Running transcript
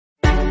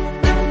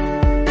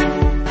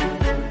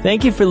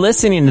Thank you for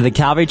listening to the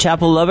Calvary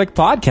Chapel Lubbock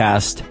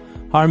podcast.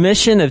 Our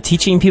mission of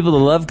teaching people to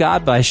love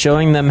God by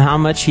showing them how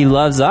much He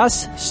loves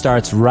us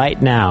starts right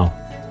now.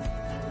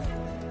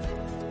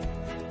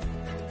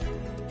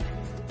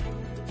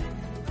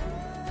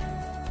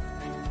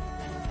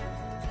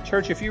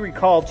 Church, if you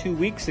recall 2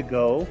 weeks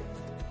ago,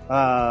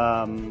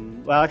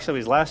 actually it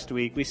was last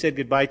week, we said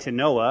goodbye to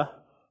Noah.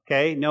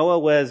 Okay, Noah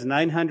was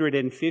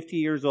 950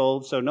 years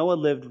old, so Noah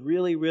lived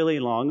really,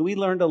 really long. We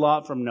learned a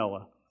lot from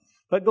Noah.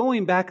 But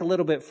going back a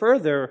little bit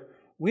further,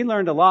 we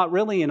learned a lot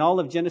really in all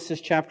of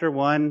Genesis chapter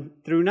 1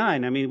 through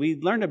 9. I mean, we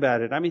learned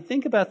about it. I mean,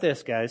 think about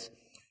this, guys.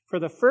 For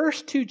the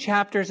first 2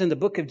 chapters in the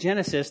book of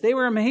Genesis, they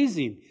were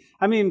amazing.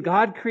 I mean,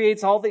 God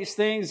creates all these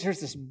things.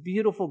 There's this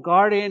beautiful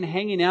garden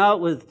hanging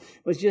out was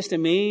just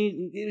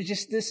amazing. It was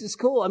just, this is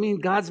cool. I mean,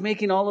 God's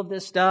making all of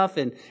this stuff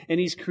and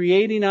He's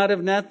creating out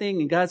of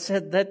nothing. And God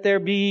said, let there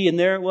be, and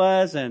there it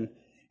was. And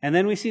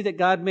then we see that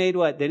God made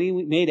what? Then He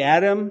made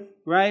Adam,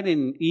 right?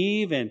 And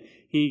Eve, and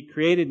He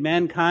created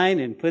mankind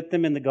and put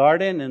them in the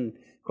garden. And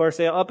of course,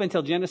 up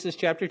until Genesis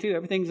chapter 2,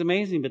 everything's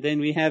amazing. But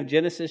then we have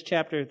Genesis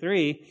chapter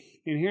 3.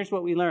 And here's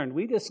what we learned.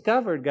 We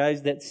discovered,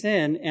 guys, that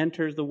sin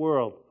enters the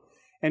world.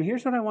 And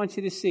here's what I want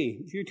you to see.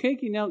 If you're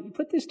taking note,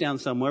 put this down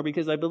somewhere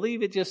because I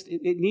believe it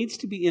needs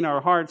to be in our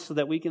hearts so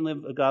that we can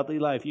live a godly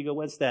life. You go,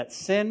 what's that?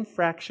 Sin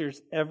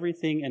fractures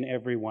everything and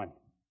everyone.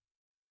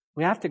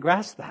 We have to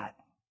grasp that.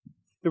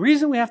 The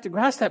reason we have to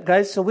grasp that,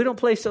 guys, so we don't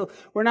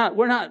we're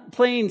not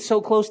playing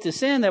so close to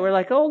sin that we're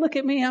like, oh, look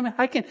at me, I'm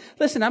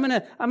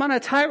on a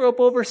tightrope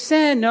over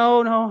sin.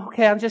 No,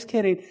 okay, I'm just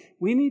kidding.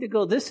 We need to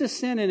go, this is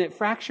sin and it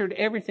fractured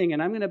everything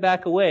and I'm going to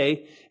back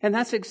away. And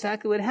that's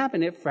exactly what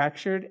happened. It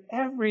fractured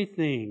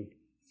everything.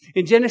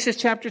 In Genesis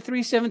chapter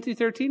 3, 7 through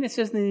 13, it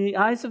says, in the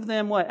eyes of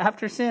them, what?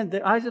 After sin,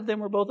 the eyes of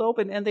them were both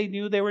open and they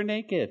knew they were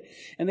naked.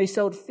 And they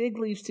sewed fig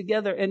leaves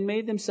together and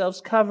made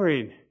themselves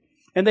covering.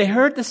 And they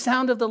heard the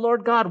sound of the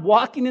Lord God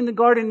walking in the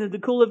garden in the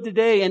cool of the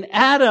day. And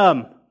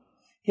Adam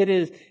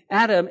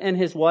and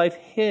his wife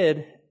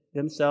hid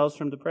themselves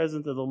from the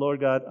presence of the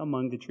Lord God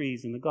among the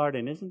trees in the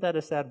garden. Isn't that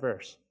a sad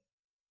verse?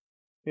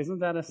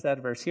 Isn't that a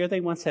sad verse? Here they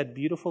once had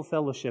beautiful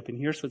fellowship, and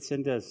here's what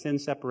sin does. Sin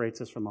separates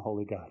us from a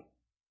holy God.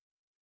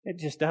 It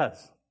just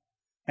does.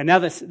 And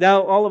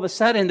now all of a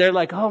sudden they're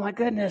like, oh my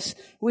goodness,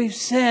 we've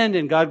sinned.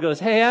 And God goes,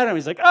 hey Adam.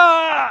 He's like,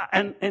 ah!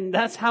 And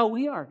that's how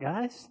we are,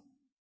 guys.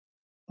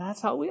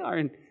 That's how we are.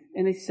 And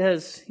he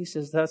says,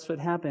 that's what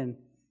happened.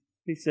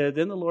 He said,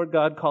 then the Lord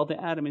God called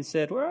to Adam and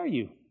said, where are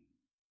you?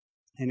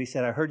 And he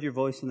said, I heard your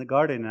voice in the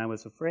garden and I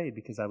was afraid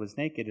because I was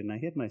naked and I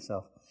hid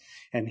myself.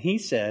 And he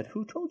said,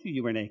 who told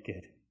you were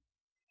naked?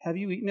 Have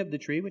you eaten of the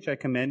tree which I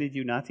commanded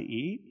you not to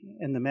eat?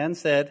 And the man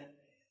said,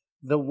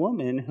 the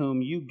woman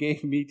whom you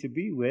gave me to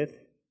be with,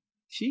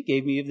 she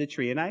gave me of the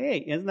tree and I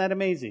ate. Isn't that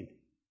amazing?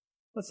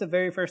 What's the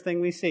very first thing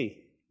we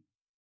see?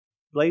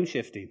 Blame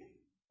shifting.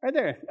 Right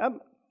there.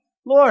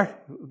 Lord,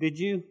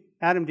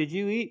 Adam, did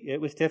you eat? It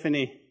was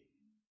Tiffany.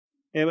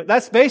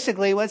 That's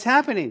basically what's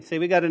happening. See,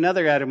 we got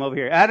another Adam over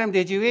here. Adam,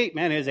 did you eat?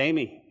 Man, it was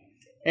Amy.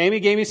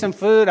 Amy gave me some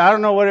food. I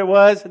don't know what it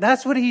was.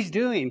 That's what he's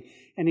doing.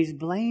 And he's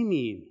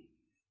blaming.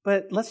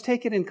 But let's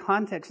take it in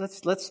context.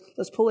 Let's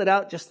pull it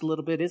out just a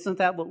little bit. Isn't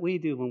that what we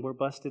do when we're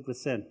busted with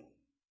sin?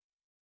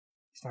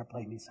 Start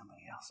blaming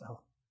somebody else. Oh,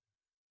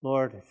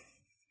 Lord, if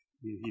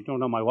you don't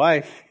know my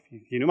wife,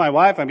 if you knew my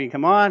wife, I mean,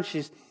 come on,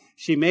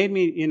 she made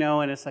me,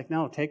 and it's like,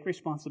 no, take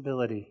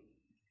responsibility.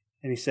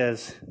 And he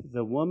says,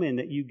 the woman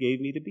that you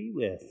gave me to be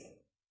with.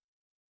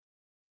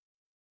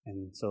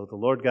 And so the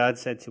Lord God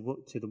said to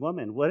the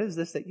woman, what is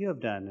this that you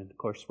have done? And of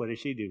course, what did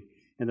she do?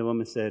 And the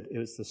woman said, it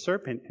was the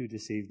serpent who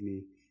deceived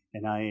me,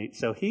 and I ate.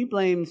 So he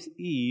blames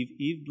Eve.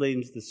 Eve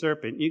blames the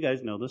serpent. You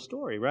guys know the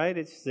story, right?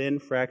 It's sin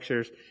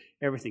fractures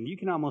everything. You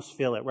can almost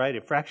feel it, right?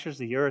 It fractures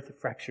the earth. It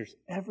fractures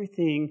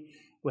everything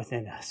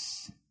within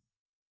us.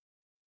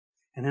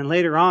 And then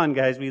later on,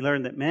 guys, we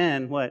learn that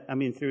man,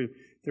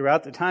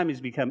 throughout the time,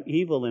 he's become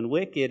evil and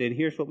wicked. And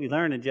here's what we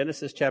learn in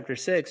Genesis chapter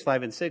 6,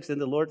 5 and 6.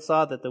 And the Lord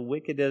saw that the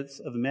wickedness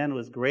of man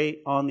was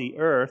great on the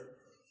earth,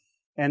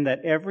 and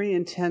that every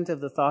intent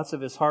of the thoughts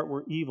of his heart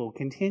were evil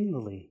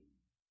continually.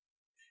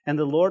 And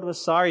the Lord was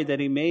sorry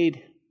that he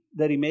made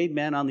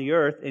man on the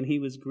earth, and he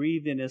was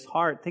grieved in his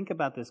heart. Think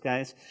about this,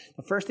 guys.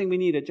 The first thing we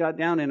need to jot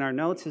down in our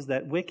notes is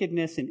that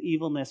wickedness and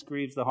evilness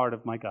grieves the heart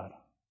of my God.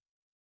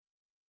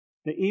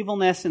 The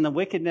evilness and the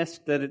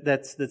wickedness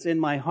that's in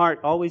my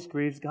heart always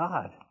grieves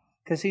God.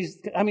 Because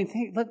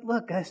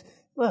look, guys,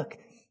 look.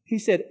 He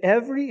said,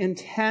 every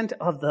intent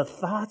of the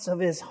thoughts of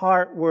his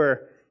heart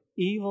were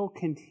evil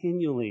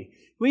continually.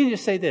 We can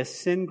just say this,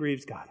 sin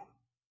grieves God.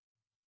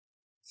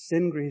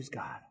 Sin grieves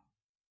God.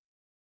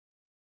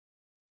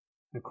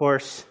 Of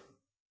course,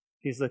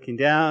 he's looking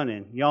down,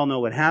 and y'all know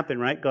what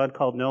happened, right? God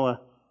called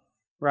Noah,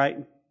 right,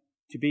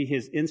 to be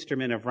his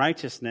instrument of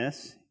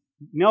righteousness.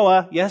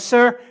 Noah, yes,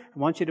 sir, I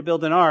want you to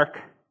build an ark.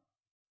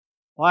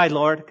 Why,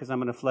 Lord? Because I'm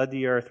going to flood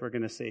the earth, we're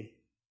going to see.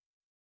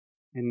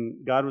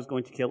 And God was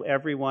going to kill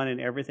everyone and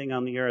everything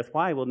on the earth.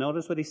 Why? Well,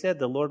 notice what he said.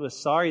 The Lord was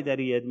sorry that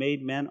he had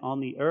made men on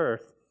the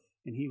earth,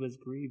 and he was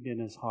grieved in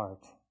his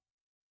heart.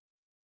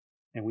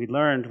 And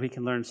we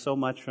can learn so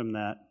much from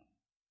that.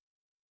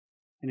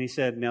 And he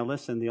said, now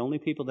listen, the only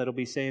people that will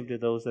be saved are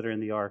those that are in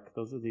the ark.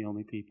 Those are the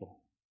only people.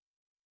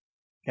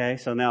 Okay,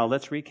 so now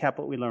let's recap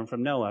what we learned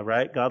from Noah,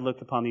 right? God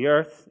looked upon the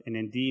earth, and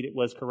indeed it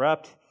was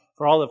corrupt.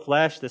 For all the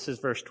flesh, this is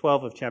verse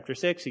 12 of chapter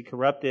 6, he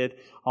corrupted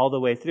all the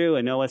way through.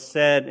 And Noah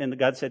said, and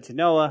God said to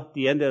Noah,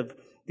 the end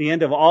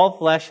of all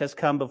flesh has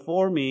come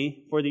before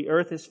me, for the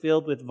earth is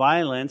filled with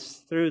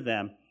violence through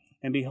them.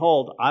 And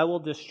behold, I will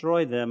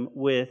destroy them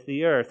with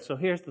the earth. So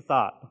here's the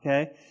thought,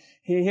 okay?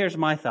 Here's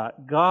my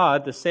thought.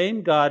 God, the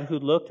same God who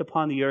looked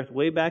upon the earth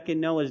way back in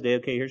Noah's day,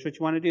 okay, here's what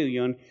you want to do.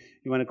 You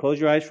want to close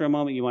your eyes for a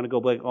moment. You want to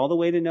go back all the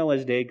way to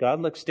Noah's day. God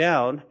looks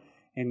down,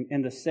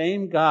 and the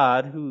same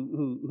God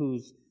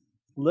who's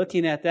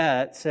looking at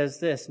that says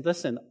this,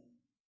 listen,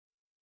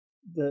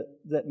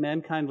 that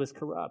mankind was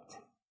corrupt.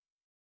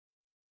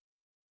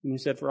 And he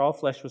said, for all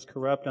flesh was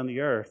corrupt on the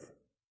earth,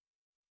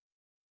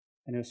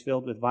 and it was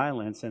filled with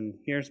violence. And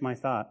here's my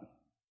thought.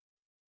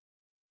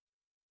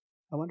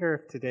 I wonder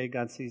if today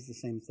God sees the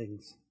same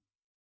things.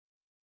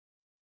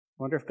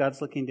 I wonder if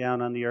God's looking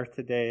down on the earth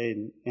today,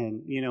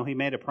 and He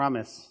made a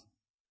promise.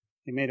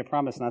 He made a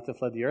promise not to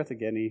flood the earth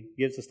again. He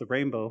gives us the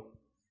rainbow,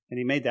 and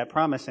He made that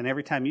promise. And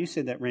every time you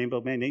see that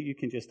rainbow, man, you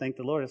can just thank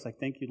the Lord. It's like,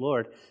 thank you,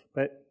 Lord.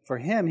 But for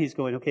Him, He's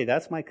going, okay,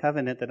 that's my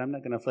covenant that I'm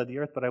not going to flood the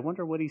earth. But I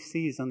wonder what He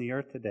sees on the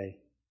earth today.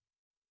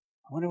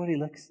 I wonder what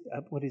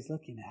He's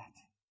looking at.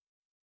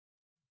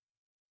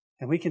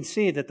 And we can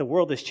see that the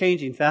world is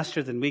changing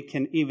faster than we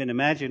can even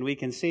imagine. We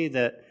can see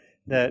that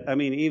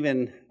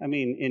in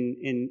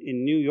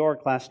New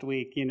York last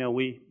week,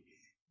 New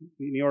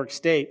York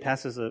State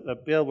passes a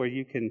bill where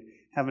you can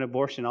have an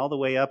abortion all the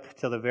way up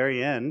to the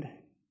very end.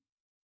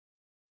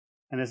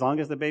 And as long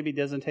as the baby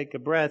doesn't take a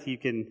breath,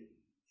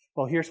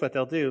 here's what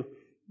they'll do.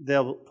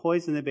 They'll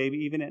poison the baby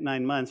even at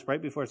 9 months,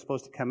 right before it's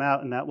supposed to come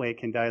out, and that way it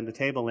can die on the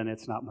table and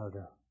it's not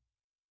murder.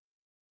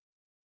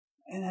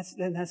 And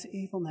that's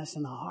evilness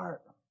in the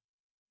heart.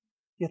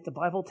 Yet the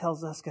Bible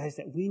tells us, guys,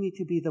 that we need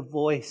to be the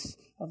voice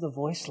of the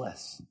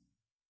voiceless.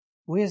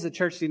 We as the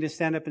church need to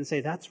stand up and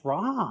say, that's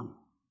wrong.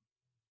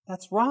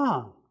 That's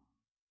wrong.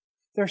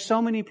 There are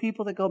so many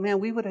people that go, man,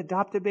 we would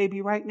adopt a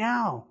baby right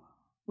now.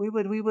 We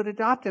would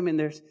adopt him.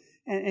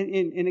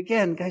 And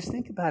again, guys,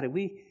 think about it.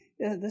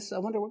 I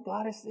wonder what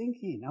God is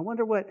thinking. I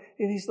wonder if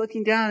He's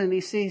looking down and He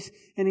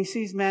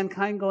sees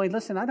mankind going,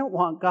 listen, I don't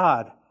want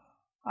God.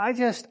 I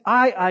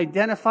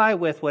identify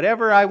with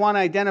whatever I want to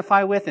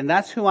identify with, and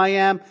that's who I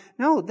am.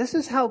 No, this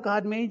is how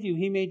God made you.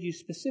 He made you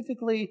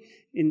specifically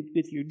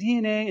with your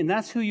DNA, and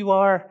that's who you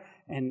are.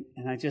 And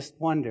I just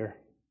wonder,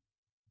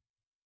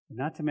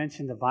 not to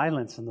mention the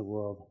violence in the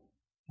world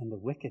and the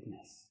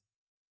wickedness.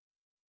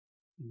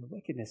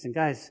 And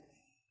guys,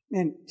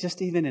 man,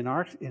 just even in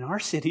our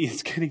city,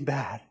 it's getting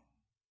bad.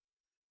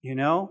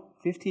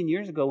 15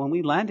 years ago when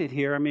we landed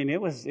here,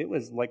 it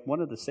was like one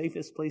of the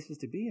safest places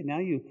to be, and now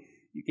you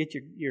get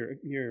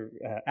your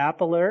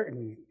app alert,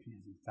 and you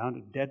found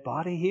a dead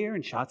body here,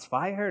 and shots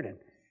fired, and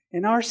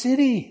in our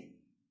city.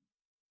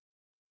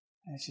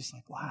 And it's just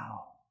like,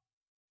 wow.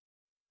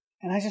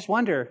 And I just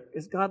wonder,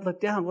 as God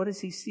looked down, what does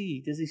He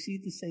see? Does He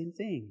see the same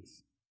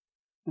things?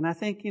 And I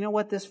think,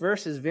 this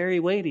verse is very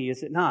weighty,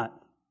 is it not?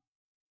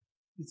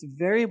 It's a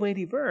very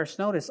weighty verse.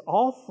 Notice,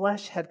 all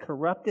flesh had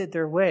corrupted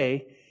their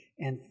way,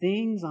 and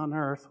things on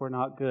earth were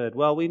not good.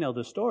 Well, we know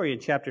the story. In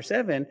chapter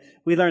 7,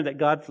 we learned that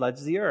God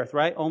floods the earth,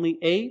 right? Only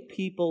 8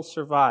 people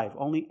survive.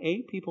 Only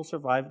 8 people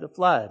survive the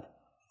flood.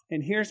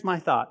 And here's my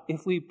thought.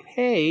 If we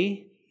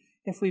pay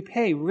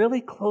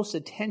really close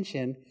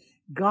attention,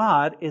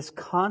 God is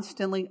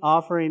constantly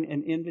offering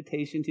an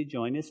invitation to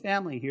join His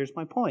family. Here's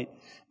my point.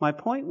 My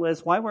point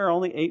was, why were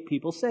only 8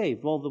 people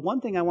saved? Well, the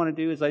one thing I want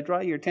to do is I draw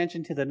your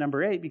attention to the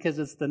number 8 because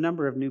it's the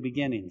number of new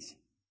beginnings.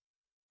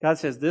 God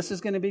says, this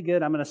is going to be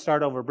good. I'm going to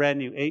start over brand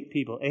new. 8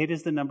 people. 8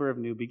 is the number of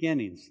new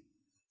beginnings.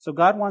 So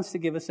God wants to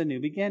give us a new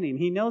beginning.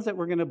 He knows that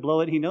we're going to blow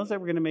it. He knows that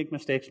we're going to make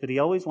mistakes, but He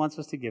always wants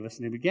us to give us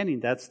a new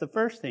beginning. That's the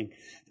first thing.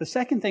 The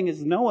second thing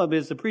is Noah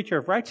is the preacher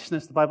of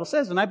righteousness, the Bible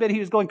says. And I bet he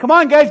was going, come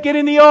on, guys, get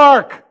in the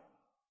ark.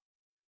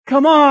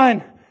 Come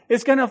on.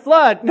 It's going to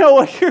flood.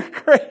 Noah, you're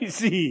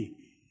crazy.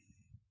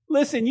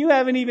 Listen, you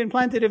haven't even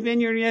planted a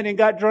vineyard yet and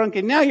got drunk,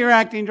 and now you're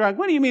acting drunk.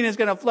 What do you mean it's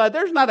going to flood?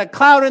 There's not a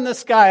cloud in the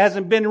sky. It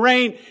hasn't been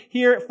rain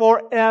here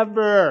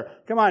forever.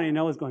 Come on. And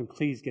Noah's going,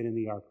 please get in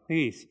the ark.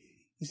 Please.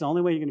 This is the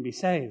only way you're going to be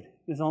saved.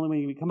 This is the only way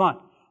you're going to be. Come on.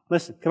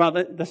 Listen. Come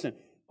on. Listen.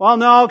 Well,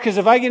 no, because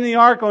if I get in the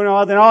ark, then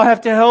I'll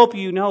have to help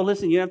you. No,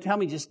 listen, you don't have to tell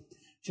me.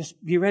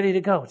 Just be ready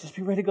to go. Just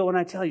be ready to go when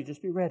I tell you.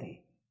 Just be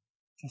ready.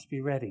 Just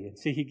be ready. And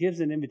see, He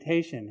gives an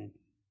invitation.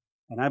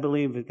 And I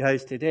believe that,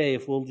 guys, today,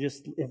 if we'll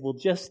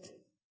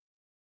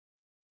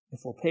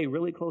pay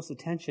really close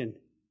attention,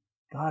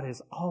 God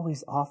is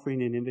always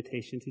offering an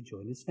invitation to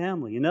join His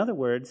family. In other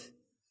words,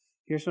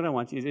 here's what I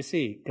want you to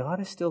see. God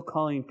is still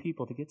calling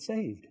people to get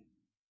saved.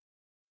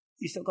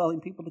 He's still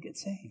calling people to get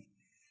saved.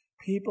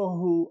 People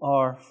who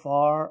are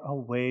far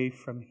away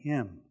from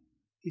Him,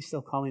 He's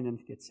still calling them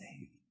to get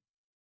saved.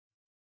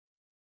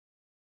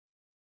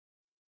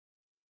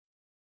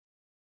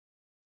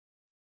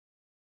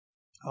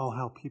 Oh,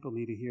 how people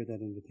need to hear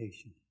that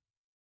invitation.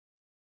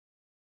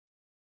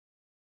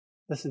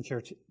 Listen,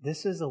 church,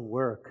 this is a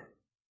work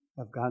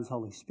of God's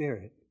Holy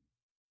Spirit.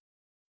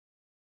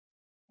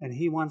 And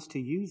He wants to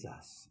use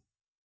us.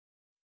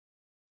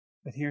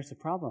 But here's the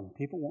problem.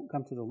 People won't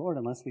come to the Lord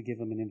unless we give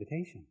them an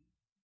invitation.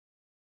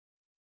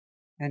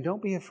 And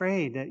don't be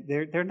afraid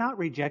that they're not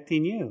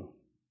rejecting you.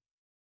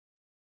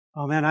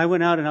 Oh man, I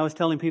went out and I was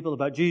telling people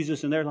about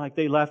Jesus and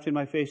they laughed in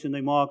my face and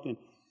they mocked. And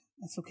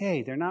that's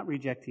okay. They're not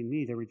rejecting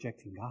me. They're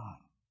rejecting God.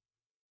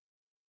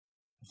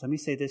 So let me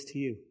say this to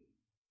you.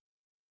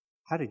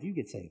 How did you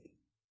get saved?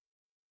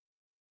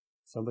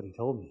 Somebody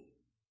told me.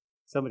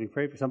 Somebody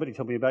prayed for. Somebody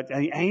told me about.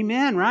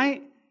 Amen,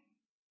 right?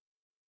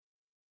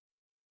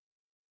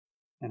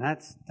 And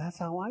that's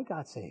how I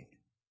got saved.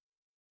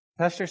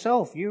 Pastor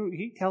Self,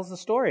 he tells the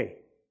story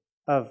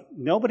of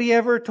nobody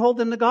ever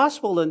told him the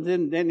gospel,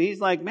 and then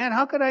he's like, man,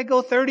 how could I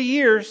go 30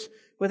 years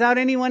without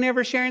anyone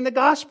ever sharing the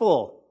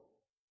gospel?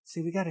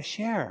 See, we got to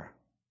share.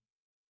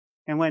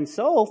 And when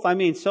Soph, I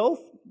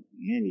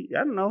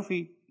don't know if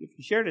he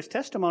shared his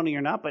testimony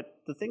or not, but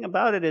the thing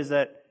about it is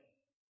that,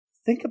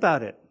 think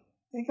about it.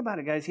 Think about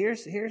it, guys.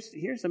 Here's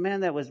a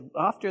man that was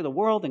after the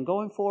world and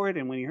going for it,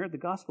 and when he heard the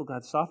gospel,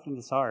 God softened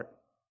his heart.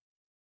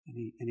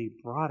 And he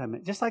brought him,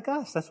 just like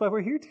us. That's why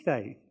we're here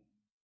today.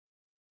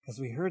 Because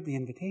we heard the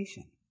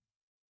invitation.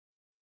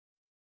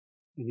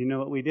 And you know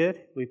what we did?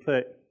 We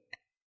put,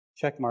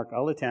 check mark,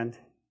 I'll attend.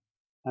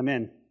 I'm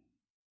in.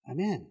 I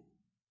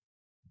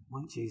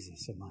want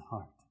Jesus in my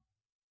heart.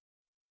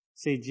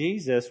 See,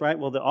 Jesus, right?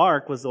 Well, the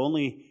ark was the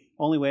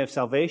only way of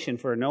salvation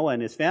for Noah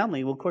and his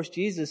family. Well, of course,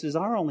 Jesus is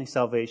our only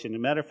salvation. As a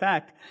matter of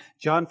fact,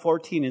 John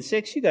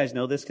 14:6, you guys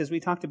know this because we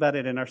talked about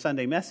it in our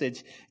Sunday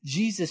message.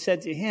 Jesus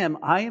said to him,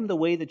 I am the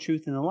way, the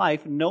truth, and the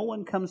life. No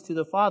one comes to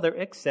the Father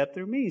except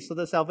through me. So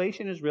the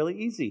salvation is really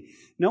easy.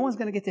 No one's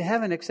going to get to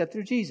heaven except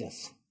through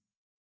Jesus.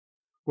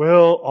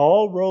 Well,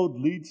 all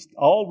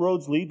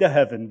roads lead to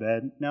heaven,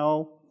 Ben.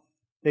 No,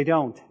 they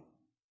don't.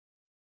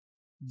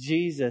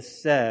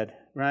 Jesus said,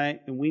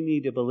 right? And we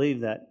need to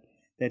believe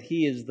that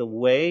He is the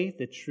way,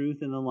 the truth,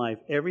 and the life.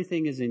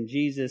 Everything is in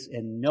Jesus,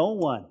 and no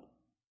one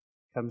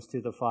comes to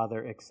the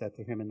Father except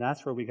through Him. And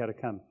that's where we got to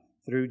come,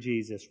 through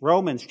Jesus.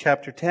 Romans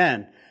chapter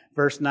 10,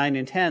 verse 9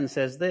 and 10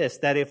 says this,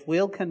 that if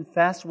we'll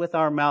confess with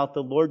our mouth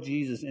the Lord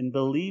Jesus and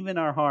believe in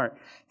our heart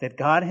that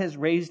God has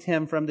raised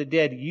Him from the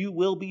dead, you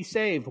will be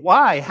saved.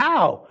 Why?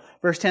 How?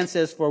 Verse 10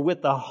 says, for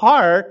with the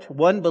heart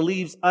one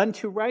believes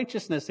unto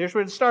righteousness. There's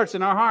where it starts,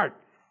 in our heart.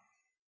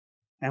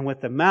 And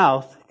with the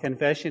mouth,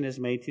 confession is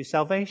made to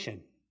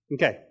salvation.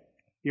 Okay,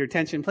 your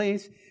attention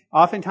please.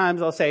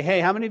 Oftentimes I'll say,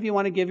 hey, how many of you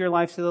want to give your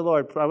life to the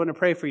Lord? I want to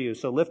pray for you.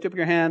 So lift up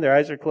your hand, their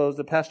eyes are closed,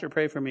 the pastor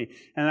pray for me.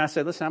 And I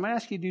said, listen, I'm going to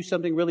ask you to do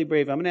something really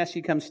brave. I'm going to ask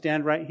you to come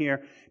stand right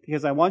here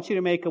because I want you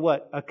to make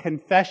a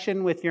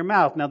confession with your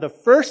mouth. Now the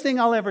first thing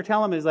I'll ever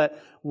tell them is that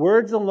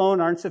words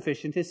alone aren't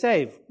sufficient to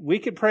save. We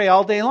could pray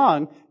all day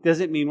long,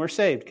 doesn't mean we're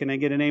saved. Can I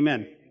get an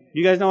amen?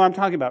 You guys know what I'm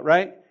talking about,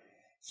 right?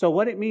 So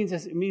what it means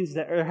is, it means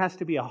that there has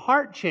to be a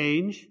heart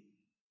change,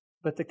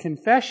 but the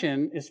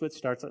confession is what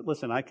starts.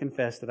 Listen, I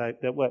confess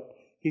that what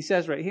he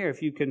says right here,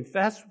 if you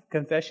confess,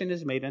 confession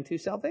is made unto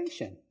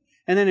salvation.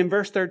 And then in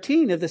verse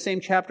 13 of the same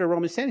chapter,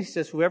 Romans 10, he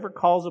says, whoever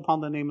calls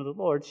upon the name of the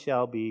Lord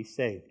shall be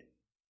saved.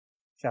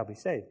 Shall be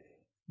saved.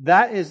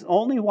 That is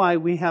only why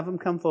we have them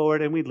come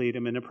forward and we lead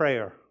them in a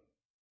prayer.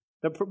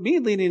 Me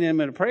leading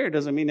them in a prayer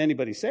doesn't mean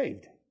anybody's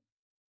saved.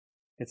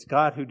 It's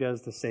God who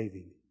does the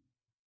saving.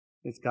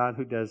 It's God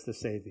who does the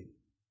saving.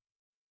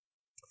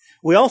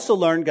 We also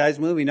learned, guys,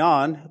 moving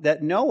on,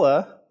 that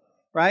Noah,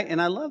 right,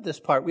 and I love this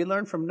part, we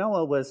learned from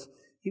Noah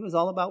he was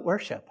all about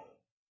worship.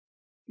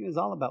 He was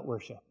all about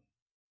worship.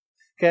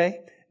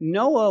 Okay?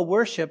 Noah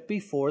worshiped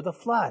before the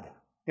flood.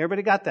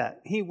 Everybody got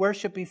that? He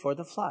worshiped before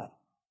the flood.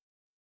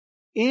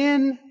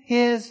 In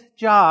his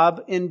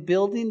job in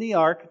building the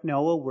ark,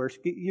 Noah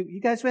worshiped.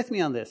 You guys with me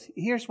on this?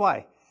 Here's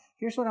why.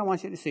 Here's what I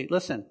want you to see.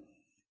 Listen,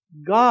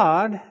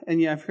 God, and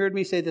you've heard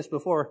me say this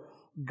before,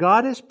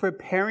 God is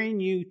preparing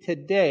you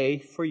today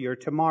for your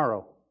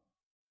tomorrow.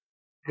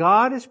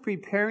 God is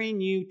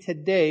preparing you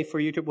today for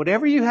your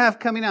whatever you have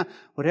coming out,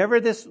 whatever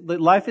this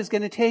life is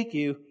going to take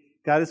you,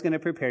 God is going to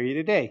prepare you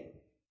today.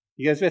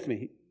 You guys with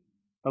me?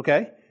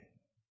 Okay?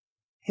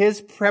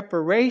 His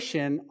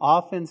preparation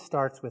often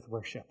starts with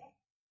worship.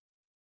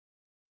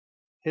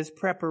 His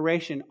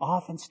preparation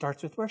often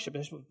starts with worship.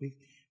 We're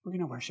going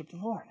to worship the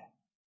Lord.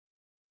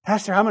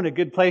 Pastor, I'm in a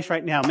good place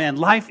right now. Man,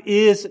 life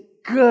is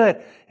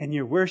good. And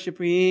you're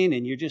worshiping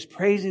and you're just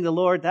praising the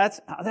Lord. That's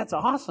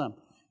awesome.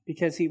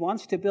 Because He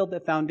wants to build the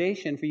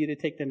foundation for you to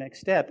take the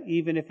next step,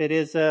 even if it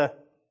is a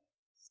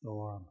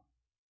storm.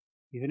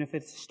 Even if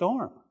it's a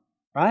storm.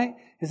 Right?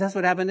 Because that's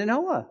what happened to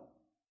Noah.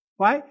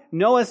 Right?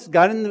 Noah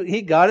got in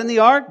the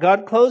ark.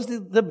 God closed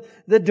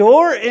the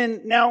door.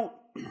 And now,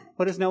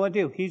 what does Noah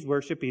do? He's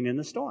worshiping in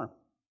the storm.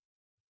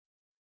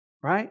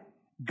 Right?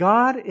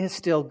 God is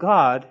still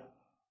God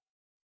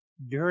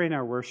during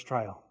our worst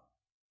trial.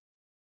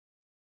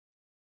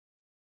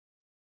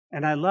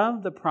 And I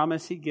love the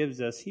promise he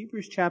gives us.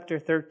 Hebrews chapter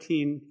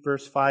 13,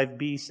 verse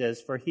 5b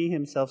says, "For he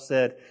himself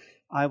said,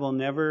 I will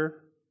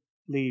never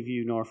leave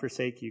you nor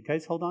forsake you."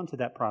 Guys, hold on to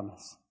that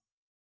promise.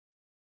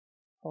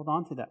 Hold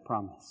on to that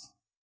promise.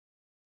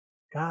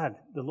 God,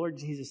 the Lord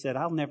Jesus said,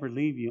 I'll never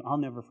leave you. I'll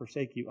never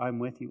forsake you. I'm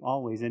with you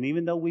always. And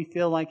even though we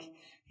feel like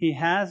he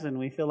has, and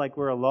we feel like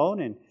we're alone,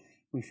 and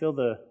we feel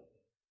the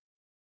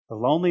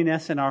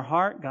loneliness in our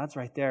heart, God's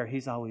right there.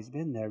 He's always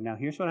been there. Now,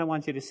 here's what I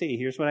want you to see.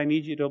 Here's what I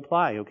need you to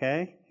apply,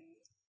 okay?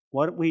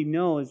 What we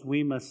know is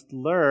we must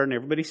learn.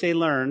 Everybody say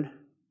learn.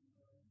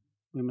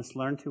 We must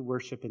learn to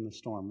worship in the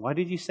storm. Why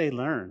did you say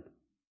learn?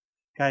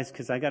 Guys,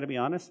 because I got to be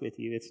honest with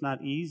you, it's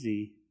not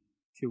easy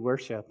to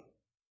worship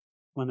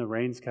when the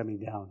rain's coming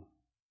down.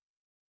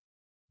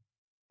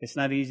 It's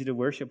not easy to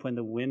worship when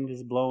the wind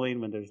is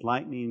blowing, when there's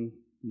lightning,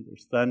 when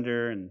there's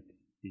thunder, and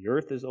the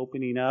earth is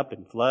opening up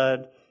and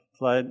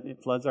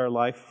it floods our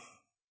life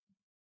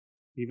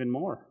even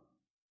more.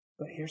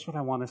 But here's what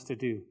I want us to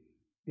do.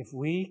 If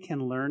we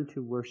can learn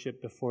to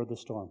worship before the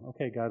storm,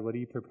 okay, God, what are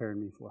you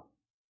preparing me for?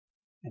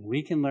 And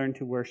we can learn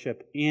to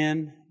worship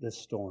in the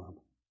storm.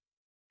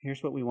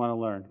 Here's what we want to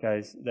learn,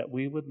 guys, that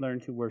we would learn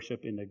to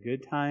worship in the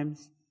good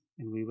times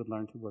and we would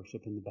learn to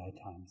worship in the bad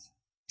times.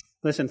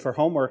 Listen, for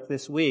homework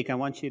this week, I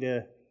want you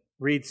to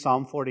read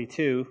Psalm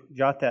 42.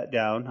 Jot that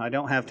down. I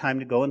don't have time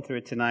to go through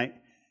it tonight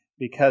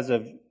because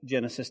of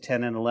Genesis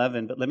 10 and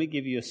 11, but let me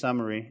give you a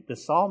summary. The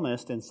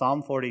psalmist in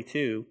Psalm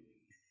 42,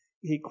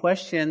 he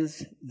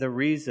questions the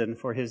reason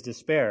for his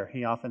despair.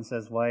 He often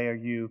says, "Why are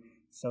you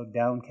so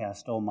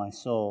downcast, O my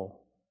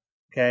soul?"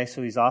 Okay,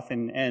 so he's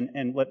often,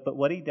 but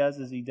what he does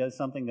is he does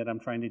something that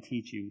I'm trying to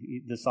teach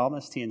you. The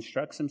psalmist, he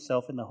instructs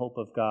himself in the hope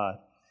of God.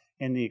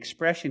 And the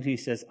expression, he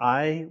says,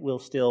 "I will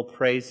still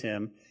praise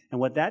him."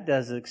 And what that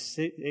does,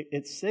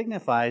 it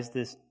signifies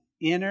this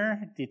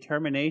inner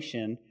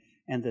determination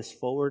and this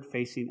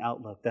forward-facing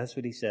outlook. That's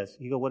what he says.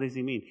 You go, what does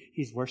he mean?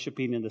 He's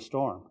worshiping in the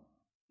storm.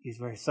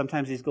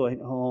 Sometimes he's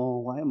going, "Oh,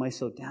 why am I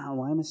so down?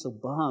 Why am I so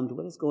bummed?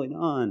 What is going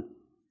on?"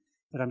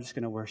 But I'm just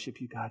going to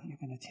worship you, God. You're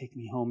going to take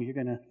me home. You're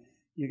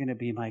going to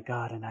be my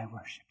God, and I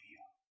worship you.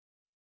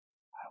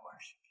 I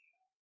worship you.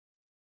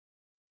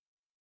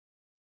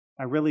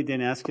 I really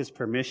didn't ask his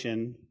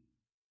permission,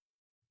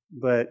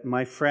 but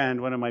my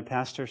friend, one of my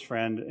pastor's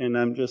friend, and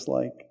I'm just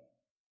like,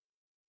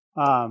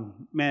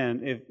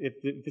 man, if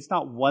it's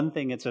not one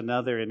thing, it's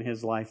another in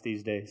his life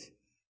these days.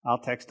 I'll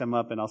text him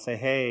up and I'll say,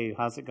 "Hey,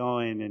 how's it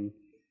going?"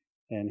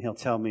 And he'll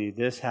tell me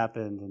this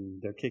happened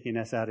and they're kicking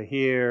us out of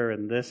here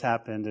and this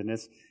happened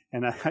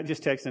and I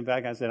just texted him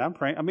back. I said, "I'm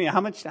praying." I mean, how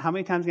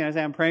many times can I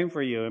say I'm praying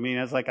for you? I mean,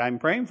 it's like I'm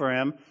praying for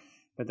him,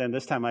 but then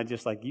this time I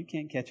just like, you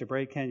can't catch a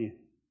break, can you?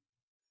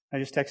 I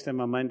just texted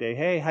him on Monday,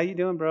 "Hey, how you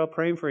doing, bro?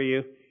 Praying for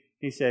you."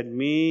 He said,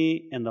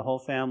 "Me and the whole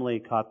family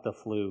caught the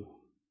flu."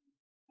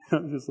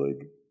 I'm just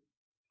like,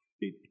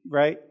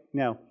 right?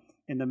 Now,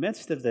 in the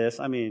midst of this,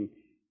 I mean,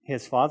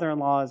 his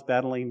father-in-law is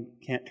battling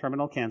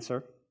terminal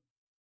cancer.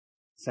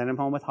 Sent him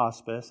home with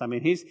hospice. I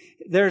mean, his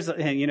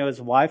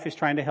wife is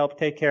trying to help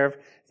take care of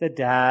the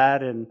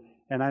dad, and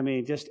I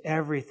mean, just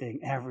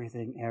everything.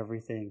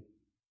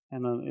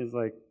 And then it's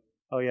like,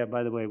 "Oh yeah,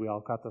 by the way, we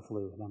all caught the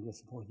flu." And I'm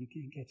just, boy, you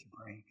can't catch a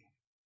break.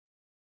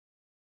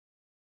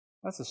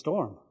 That's a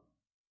storm.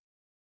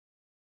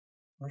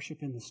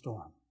 Worship in the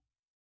storm.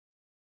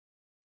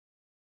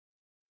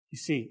 You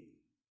see,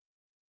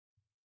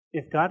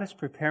 if God is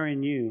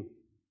preparing you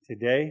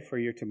today for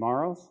your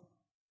tomorrows,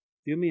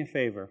 do me a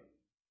favor.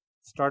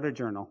 Start a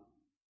journal.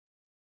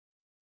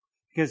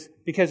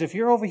 Because if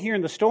you're over here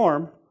in the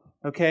storm,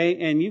 okay,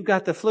 and you've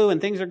got the flu and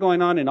things are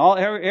going on and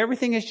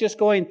everything is just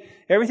going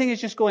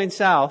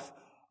south,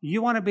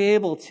 you want to be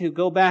able to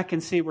go back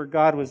and see where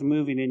God was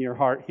moving in your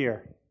heart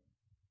here.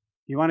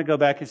 You want to go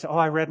back and say, "Oh,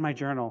 I read my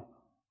journal.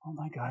 Oh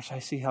my gosh, I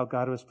see how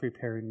God was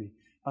preparing me.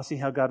 I see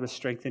how God was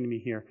strengthening me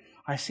here.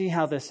 I see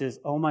how this is.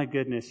 Oh my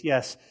goodness,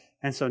 yes."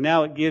 And so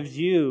now it gives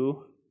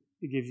you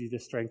the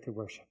strength to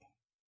worship.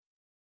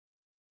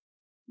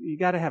 You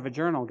got to have a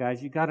journal,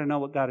 guys. You got to know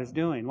what God is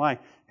doing. Why?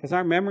 Because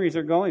our memories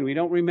are going. We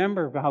don't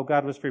remember how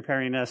God was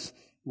preparing us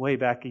way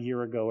back a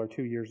year ago or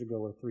 2 years ago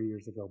or 3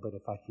 years ago. But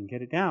if I can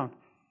get it down,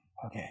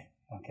 okay,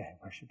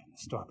 worship in the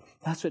storm.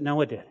 That's what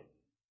Noah did.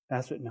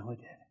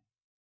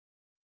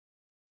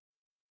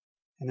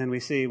 And then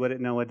we see, what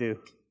did Noah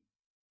do?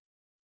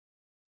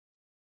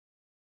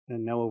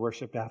 And Noah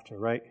worshiped after,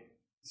 right?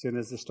 As soon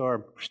as the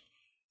storm,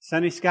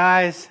 sunny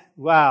skies,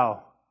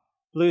 wow.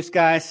 Blue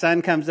sky,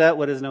 sun comes up.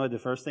 What does Noah do?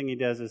 The first thing he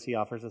does is he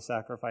offers a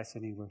sacrifice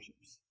and he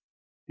worships.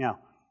 Now,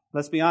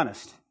 let's be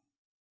honest.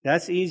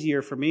 That's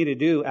easier for me to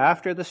do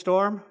after the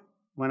storm,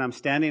 when I'm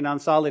standing on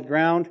solid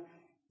ground,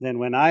 than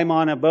when I'm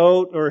on a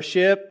boat or a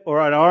ship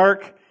or an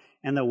ark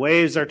and the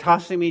waves are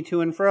tossing me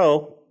to and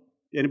fro.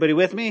 Anybody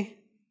with me?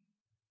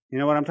 You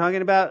know what I'm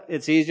talking about?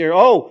 It's easier.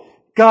 "Oh,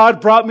 God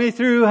brought me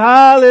through.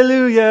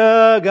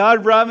 Hallelujah.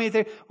 God brought me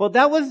through." Well,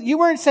 you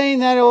weren't saying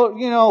that,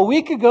 a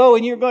week ago,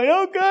 and you're going,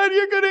 "Oh God,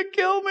 you're going to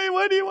kill me.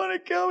 Why do you want to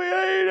kill me?"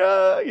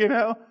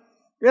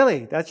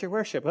 Really, that's your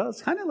worship. Well,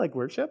 it's kind of like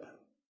worship.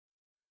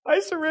 I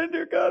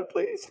surrender, God,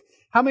 please.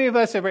 How many of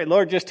us have prayed,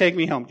 Lord, just take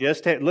me home.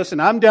 Listen,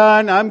 I'm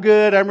done. I'm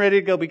good. I'm ready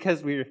to go,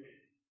 because we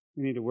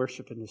need to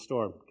worship in the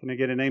storm. Can I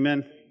get an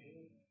amen?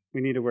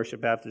 We need to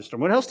worship after the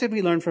storm. What else did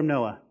we learn from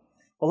Noah?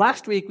 Well,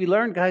 last week we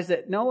learned, guys,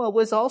 that Noah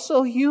was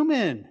also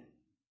human.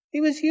 He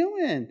was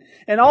human.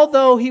 And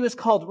although he was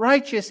called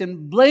righteous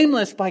and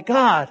blameless by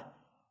God,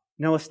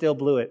 Noah still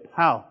blew it.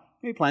 How?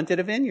 He planted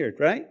a vineyard,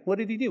 right? What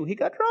did he do? He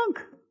got drunk.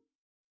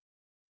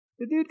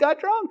 The dude got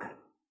drunk.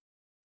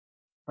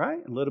 Right?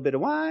 A little bit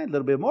of wine, a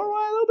little bit more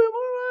wine, a little bit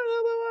more wine, a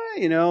little bit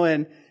more wine,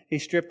 and he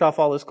stripped off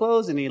all his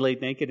clothes and he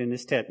laid naked in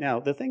his tent. Now,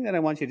 the thing that I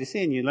want you to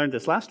see, and you learned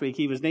this last week,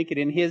 he was naked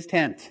in his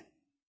tent.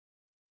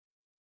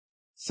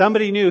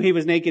 Somebody knew he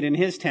was naked in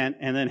his tent,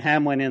 and then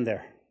Ham went in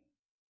there.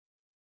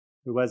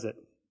 Who was it?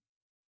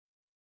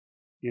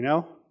 You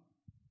know?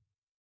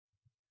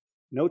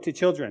 Note to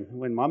children,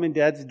 when mom and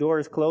dad's door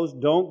is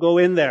closed, don't go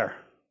in there.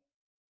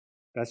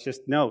 That's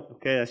just note,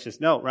 okay? That's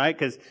just note, right?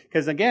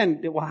 Because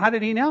again, well, how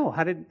did he know?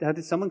 How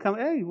did someone come?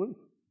 Hey,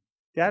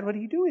 Dad, what are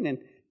you doing? And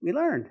we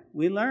learned.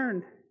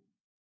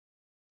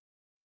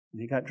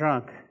 And he got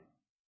drunk.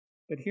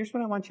 But here's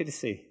what I want you to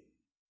see.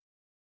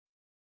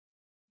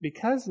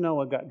 Because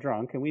Noah got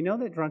drunk, and we know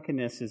that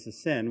drunkenness is a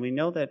sin. We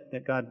know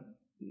that God,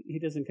 He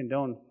doesn't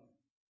condone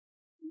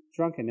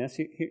drunkenness.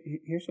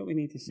 Here's what we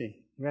need to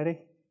see. You ready?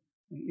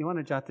 You want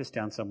to jot this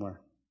down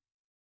somewhere.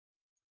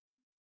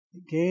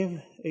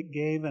 It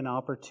gave an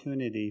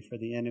opportunity for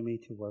the enemy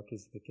to work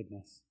his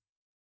wickedness.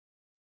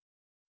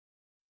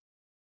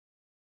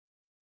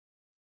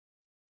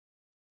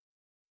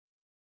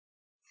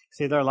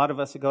 See, there are a lot of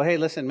us that go, hey,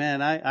 listen,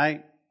 man,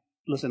 I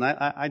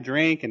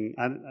drink and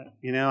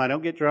I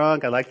don't get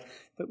drunk.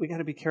 But we got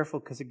to be careful,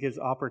 because it gives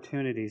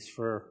opportunities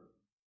for.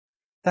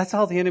 That's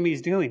all the enemy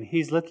is doing.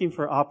 He's looking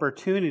for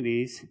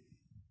opportunities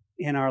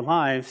in our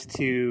lives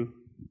to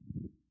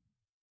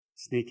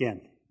sneak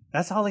in.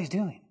 That's all he's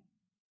doing.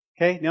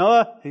 Okay,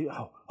 Noah.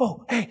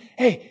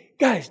 Hey,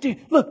 guys,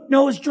 dude, look,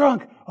 Noah's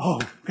drunk. Oh,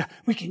 God,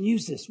 we can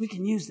use this.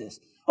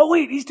 Oh,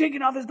 wait, he's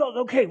taking off his clothes.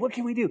 Okay, what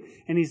can we do?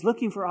 And he's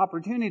looking for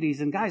opportunities.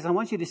 And guys, I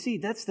want you to see,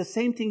 that's the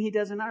same thing he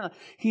does in our life.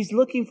 He's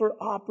looking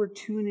for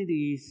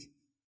opportunities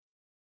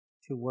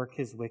to work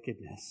his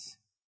wickedness.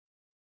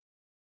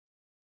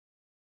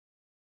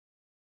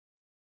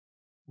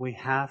 We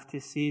have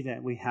to see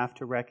that. We have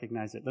to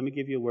recognize it. Let me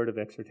give you a word of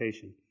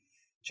exhortation.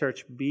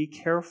 Church, be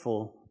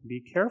careful. Be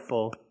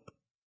careful.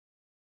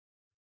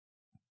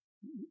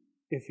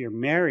 If you're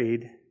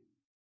married,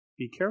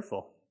 be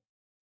careful.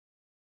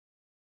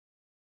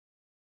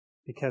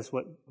 Because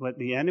what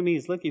the enemy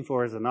is looking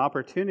for is an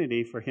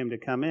opportunity for him to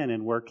come in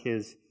and work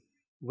his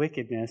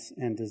wickedness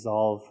and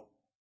dissolve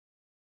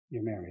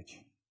your marriage.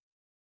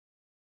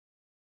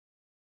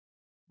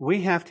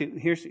 We have to,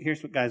 here's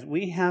what, guys,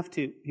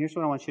 here's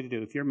what I want you to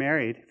do. If you're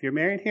married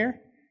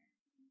here,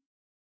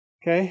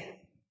 okay,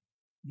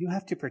 you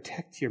have to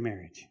protect your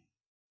marriage.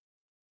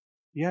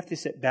 You have to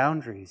set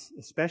boundaries,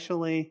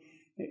 especially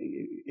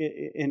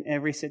in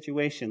every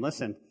situation.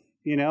 Listen,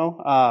 when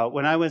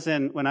I was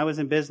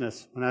in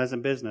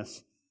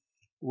business,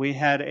 we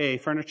had a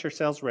furniture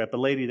sales rep, a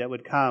lady that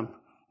would come,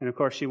 and of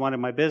course she wanted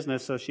my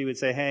business, so she would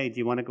say, "Hey, do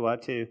you want to go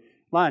out to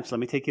lunch?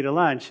 Let me take you to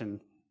lunch." And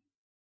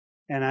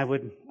I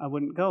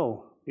wouldn't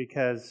go,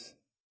 because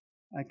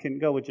I couldn't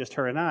go with just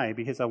her and I,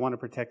 because I want to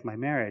protect my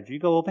marriage. You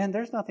go, well, Ben,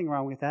 there's nothing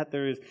wrong with that.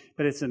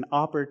 But it's an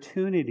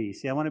opportunity.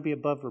 See, I want to be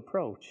above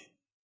reproach.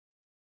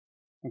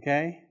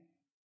 Okay?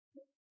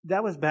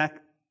 That was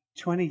back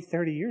 20,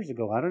 30 years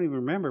ago. I don't even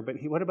remember. But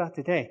what about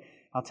today?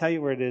 I'll tell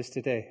you where it is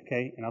today,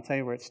 okay? And I'll tell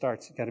you where it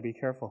starts. You've got to be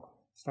careful.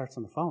 It starts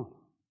on the phone.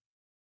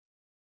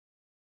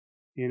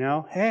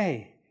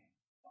 Hey,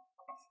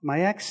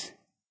 my ex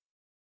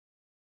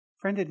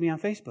friended me on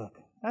Facebook.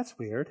 That's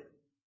weird.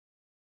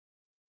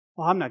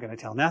 Well, I'm not going to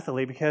tell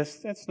Nathalie, because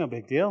that's no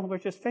big deal. We're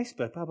just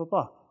Facebook, blah, blah,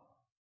 blah.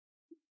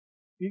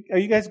 Are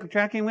you guys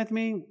tracking with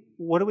me?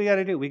 What do we got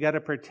to do? We got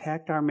to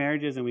protect our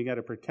marriages, and we got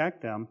to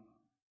protect them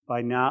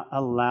by not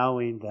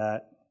allowing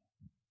that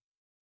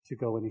to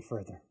go any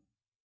further.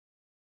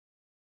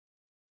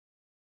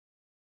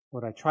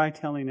 What I try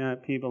telling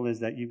people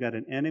is that you've got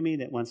an enemy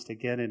that wants to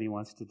get in. He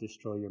wants to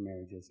destroy your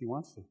marriages. He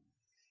wants to.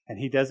 And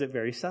he does it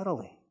very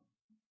subtly.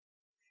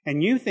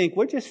 And you think,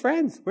 we're just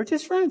friends. We're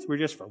just friends. We're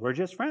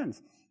just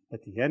friends.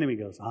 But the enemy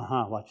goes,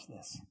 watch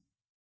this.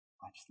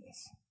 Watch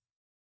this.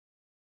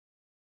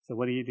 So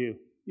what do?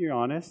 You're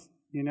honest,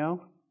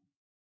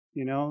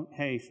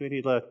 hey,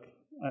 sweetie, look,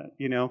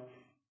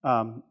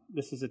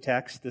 this is a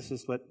text. This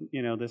is what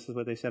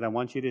they said. I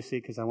want you to see,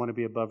 because I want to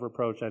be above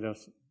reproach.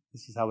 This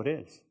is how it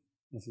is.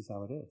 This is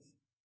how it is.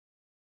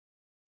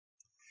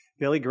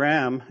 Billy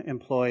Graham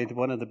employed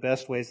one of the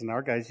best ways, and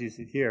our guys use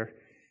it here,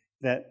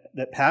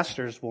 that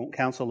pastors won't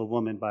counsel a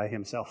woman by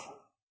himself.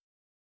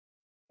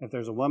 If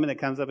there's a woman that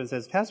comes up and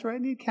says, "Pastor, I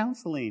need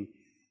counseling,"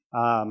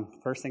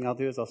 first thing I'll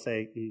do is I'll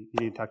say, you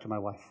need to talk to my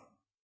wife.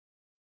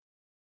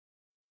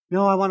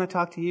 "No, I want to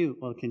talk to you."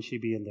 "Well, can she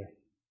be in there?"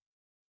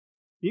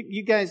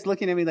 You guys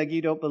looking at me like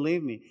you don't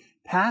believe me.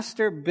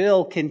 Pastor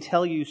Bill can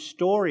tell you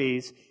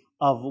stories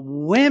of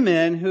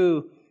women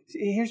who,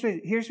 here's what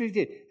he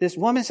did. This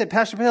woman said,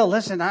 Pastor Bill,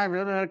 listen, I'm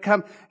going to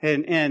come,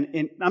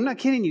 and I'm not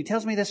kidding you. He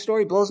tells me this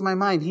story, blows my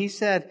mind. She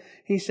said,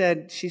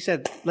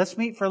 let's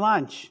meet for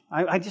lunch.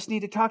 I just need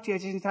to talk to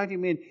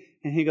you.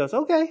 And he goes,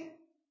 okay.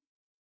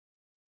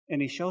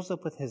 And he shows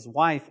up with his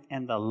wife,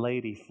 and the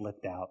lady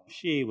flipped out.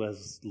 She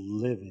was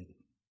livid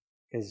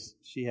because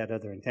she had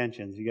other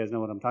intentions. You guys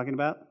know what I'm talking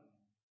about?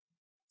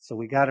 So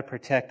we got to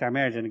protect our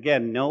marriage. And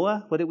again,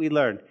 Noah, what did we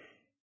learn?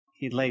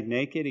 He laid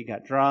naked, he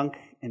got drunk,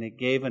 and it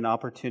gave an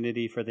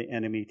opportunity for the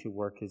enemy to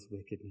work his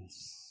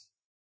wickedness.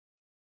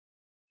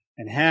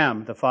 And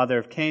Ham, the father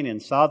of Canaan,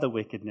 saw the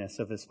wickedness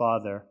of his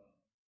father,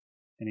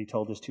 and he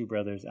told his two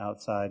brothers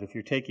outside. If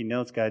you're taking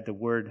notes, guys, the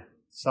word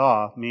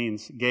saw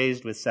means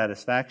gazed with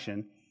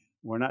satisfaction.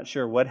 We're not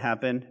sure what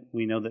happened.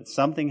 We know that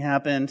something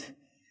happened,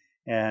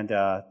 and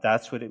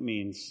that's what it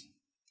means.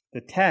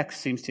 The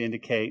text seems to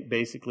indicate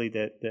basically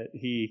that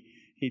he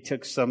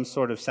took some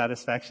sort of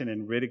satisfaction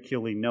in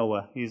ridiculing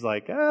Noah. He's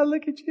like,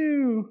 look at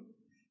you.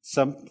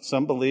 Some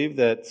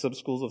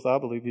schools of thought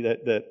believe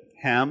that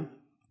Ham,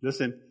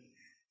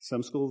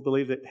 some schools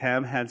believe that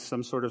Ham had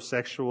some sort of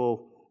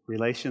sexual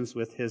relations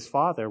with his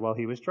father while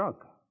he was drunk.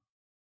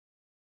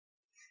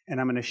 And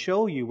I'm going to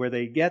show you where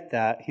they get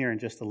that here in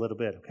just a little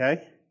bit,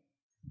 okay?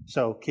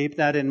 So keep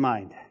that in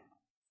mind.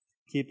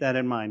 Keep that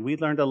in mind. We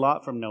learned a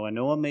lot from Noah.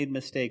 Noah made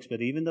mistakes,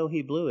 but even though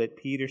he blew it,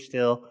 Peter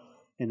still,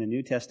 in the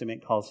New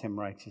Testament, calls him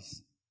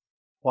righteous.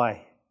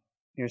 Why?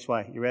 Here's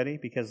why. You ready?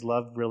 Because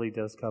love really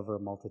does cover a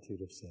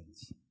multitude of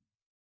sins.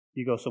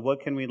 You go, so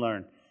what can we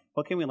learn?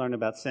 What can we learn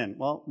about sin?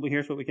 Well,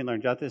 here's what we can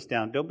learn. Jot this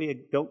down.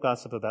 Don't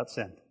gossip about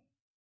sin.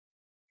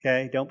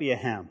 Okay? Don't be a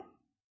ham.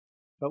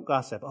 Don't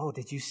gossip. Oh,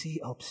 did you see?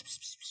 Oh, pss, pss,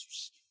 pss,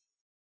 pss.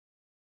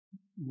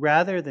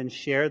 Rather than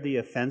share the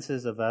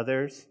offenses of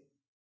others,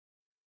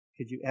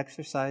 could you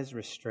exercise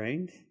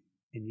restraint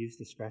and use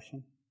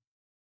discretion?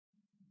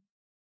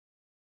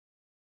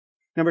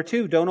 Number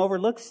 2, don't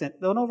overlook sin.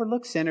 Don't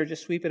overlook sin or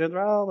just sweep it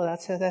under. Oh, well,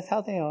 that's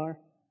how they are.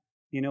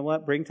 You know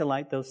what? Bring to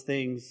light those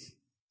things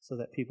so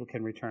that people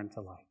can return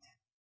to light.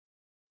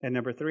 And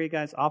number 3,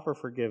 guys, offer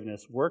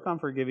forgiveness. Work on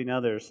forgiving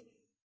others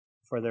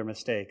for their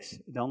mistakes.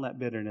 Don't let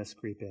bitterness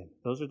creep in.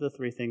 Those are the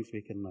 3 things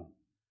we can learn.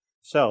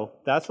 So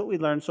that's what we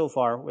learned so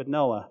far with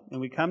Noah. And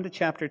we come to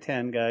chapter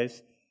 10,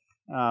 guys.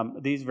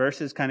 These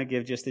verses kind of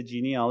give just the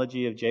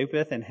genealogy of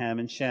Japheth and Ham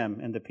and Shem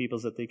and the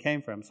peoples that they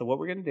came from. So what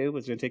we're going to do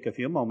is we're going to take a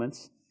few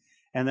moments,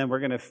 and then we're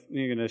going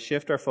to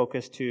shift our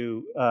focus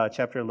to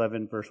chapter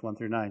 11, verse 1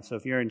 through 9. So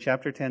if you're in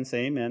chapter 10,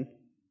 say amen.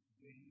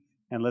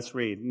 And let's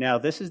read. Now,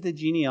 this is the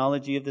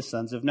genealogy of the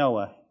sons of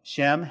Noah,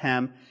 Shem,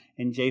 Ham,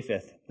 and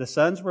Japheth. The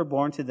sons were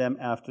born to them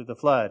after the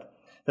flood.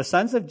 The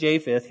sons of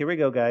Japheth, here we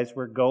go, guys,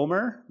 were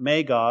Gomer,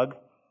 Magog,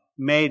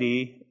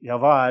 Madai,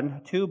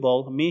 Yavan,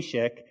 Tubal,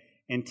 Meshech,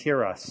 and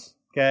Tiras.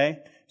 Okay?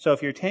 So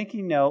if you're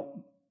taking note,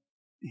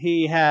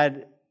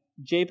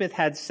 Japheth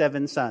had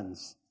 7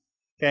 sons.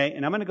 Okay?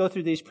 And I'm going to go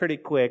through these pretty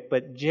quick,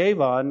 but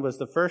Javan was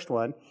the first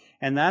one,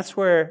 and that's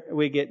where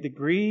we get the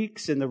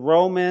Greeks and the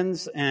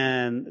Romans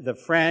and the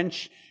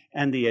French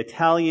and the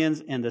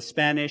Italians and the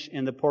Spanish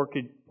and the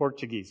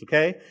Portuguese.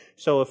 Okay?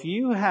 So if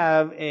you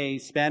have a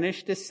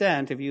Spanish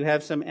descent, if you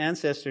have some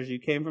ancestors, you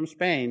came from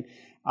Spain,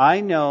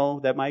 I know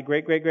that my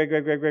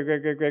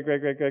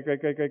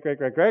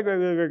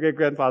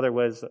great-great-great-great-great-great-great-great-great-great-great-great-great-great-grandfather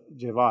was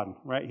Javan,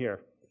 right here,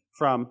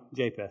 from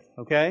Japheth,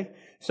 okay?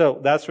 So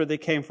that's where they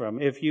came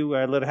from. If you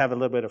have a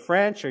little bit of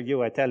French or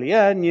you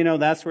Italian, you know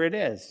that's where it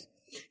is.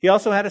 He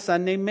also had a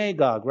son named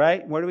Magog,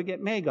 right? Where do we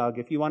get Magog?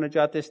 If you want to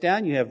jot this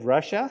down, you have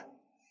Russia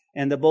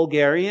and the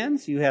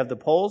Bulgarians, you have the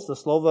Poles, the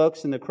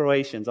Slovaks, and the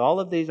Croatians. All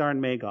of these are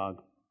in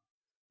Magog.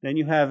 Then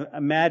you have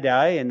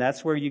Madai, and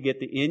that's where you get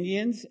the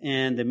Indians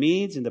and the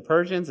Medes and the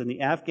Persians and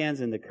the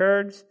Afghans and the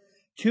Kurds.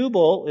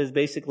 Tubal is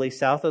basically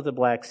south of the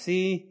Black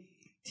Sea.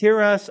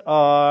 Tiras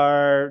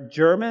are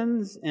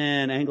Germans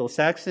and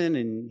Anglo-Saxon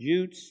and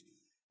Jutes.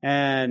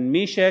 And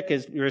Meshech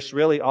is just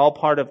really all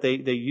part of, they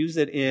use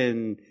it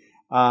in,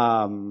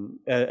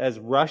 as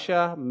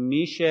Russia,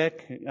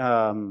 Meshech,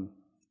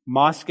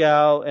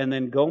 Moscow, and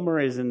then Gomer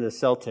is in the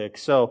Celtic.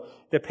 So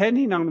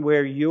depending on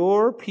where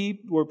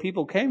where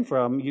people came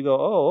from, you go,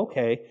 oh,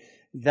 okay,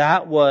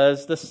 that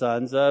was the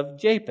sons of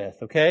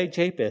Japheth. Okay,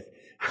 Japheth.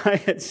 I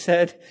had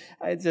said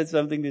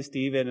something to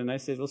Stephen, and I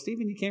said, well,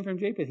 Stephen, you came from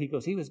Japheth. He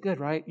goes, he was good,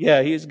 right?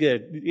 Yeah, he's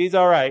good. He's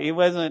all right. He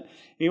wasn't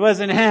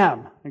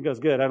Ham. He goes,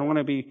 good. I don't want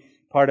to be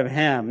part of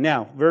Ham.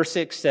 Now, verse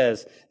 6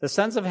 says, the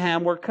sons of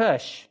Ham were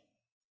Cush,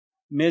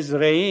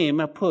 Mizraim,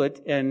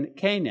 Put, and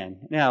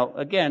Canaan. Now,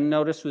 again,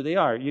 notice who they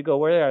are. You go,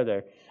 where are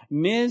they?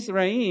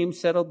 Mizraim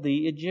settled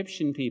the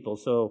Egyptian people.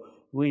 So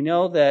we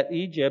know that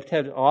Egypt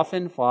had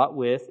often fought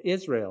with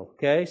Israel.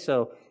 Okay,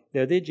 so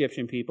they're the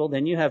Egyptian people.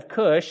 Then you have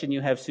Cush, and you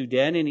have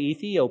Sudan and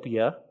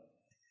Ethiopia.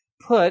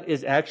 Put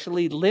is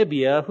actually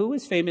Libya. Who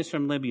was famous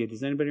from Libya?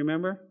 Does anybody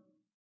remember?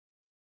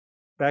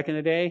 Back in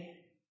the day?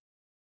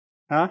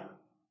 Huh?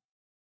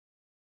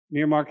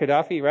 Muammar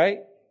Gaddafi,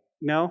 right?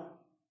 No?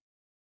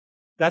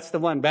 That's the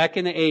one, back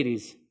in the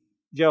 80s.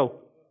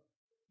 Joe?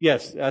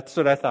 Yes, that's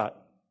what I thought.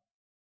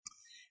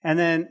 And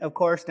then, of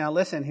course, now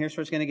listen, here's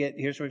where it's going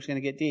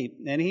to get deep.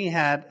 Then he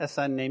had a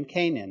son named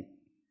Canaan.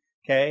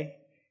 Okay?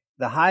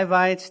 The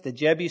Hivites, the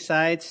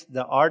Jebusites,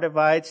 the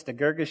Ardavites, the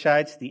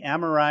Girgashites, the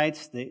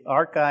Amorites, the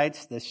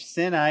Archites, the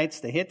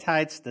Sinites, the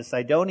Hittites, the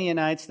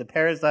Sidonianites, the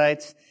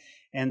Perizzites,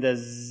 and the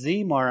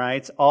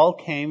Zemorites all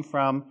came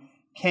from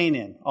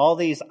Canaan. All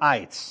these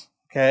ites.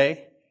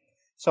 Okay?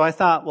 So I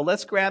thought, well,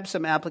 let's grab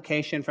some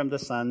application from the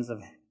sons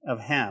of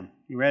Ham.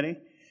 You ready?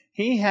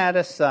 He had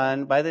a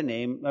son by the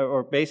name,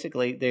 or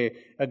basically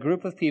a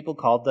group of people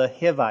called the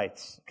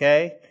Hivites.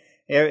 Okay?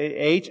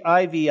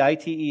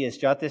 Hivites,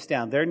 jot this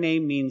down. Their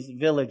name means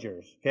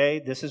villagers. Okay?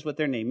 This is what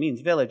their name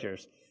means,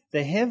 villagers.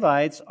 The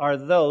Hivites are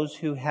those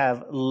who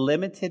have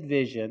limited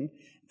vision.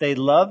 They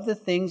love the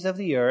things of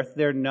the earth.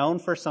 They're known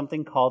for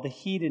something called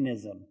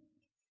hedonism.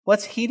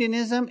 What's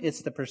hedonism?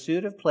 It's the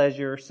pursuit of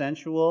pleasure,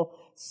 sensual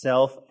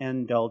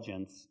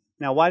self-indulgence.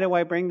 Now, why do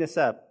I bring this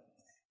up?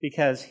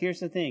 Because here's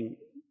the thing.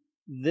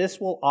 This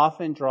will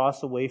often draw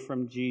us away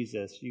from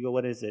Jesus. You go,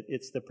 what is it?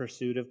 It's the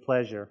pursuit of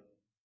pleasure.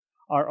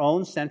 Our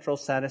own central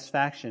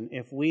satisfaction.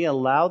 If we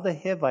allow the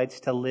Hivites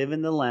to live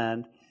in the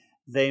land,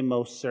 they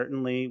most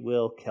certainly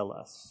will kill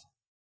us.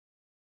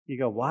 You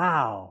go,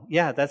 wow.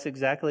 Yeah, that's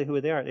exactly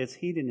who they are. It's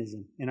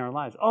hedonism in our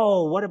lives.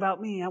 Oh, what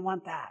about me? I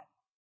want that.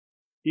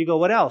 You go,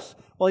 what else?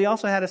 Well, he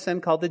also had a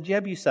son called the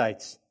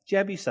Jebusites.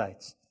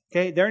 Jebusites.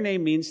 Okay, their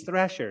name means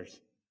threshers.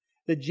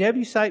 The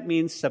Jebusite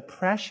means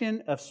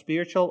suppression of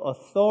spiritual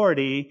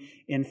authority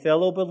in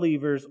fellow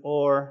believers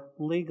or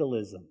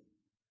legalism.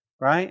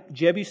 Right?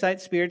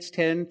 Jebusite spirits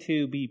tend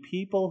to be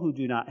people who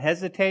do not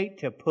hesitate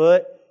to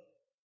put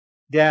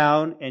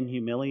down and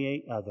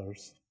humiliate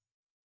others.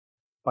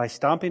 By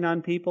stomping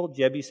on people,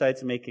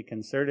 Jebusites make a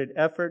concerted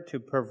effort to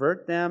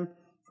pervert them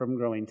from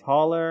growing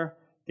taller.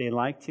 They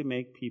like to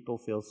make people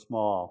feel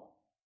small.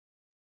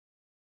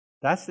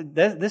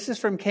 This is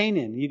from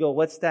Canaan. You go,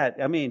 what's that?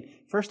 I mean,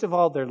 first of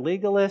all, they're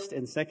legalists,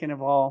 and second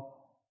of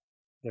all,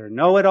 they're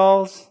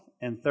know-it-alls,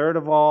 and third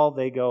of all,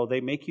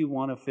 they make you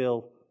want to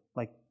feel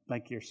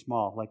like you're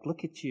small. Like,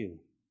 look at you.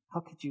 How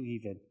could you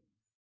even?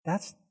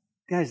 That's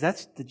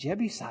the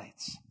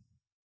Jebusites.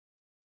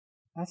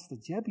 That's the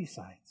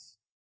Jebusites.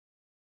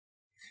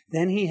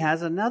 Then he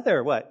has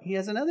another, He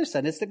has another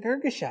son. It's the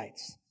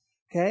Girgashites.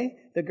 Okay?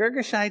 The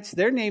Girgashites,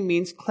 their name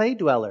means clay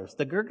dwellers.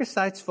 The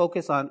Girgashites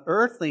focus on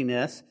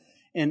earthliness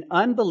and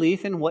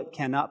unbelief in what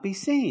cannot be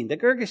seen. The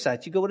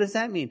Girgashites, you go, what does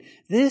that mean?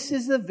 This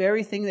is the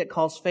very thing that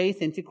calls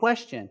faith into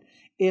question.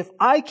 If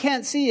I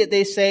can't see it,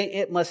 they say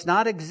it must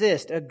not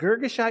exist. A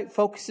Girgashite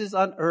focuses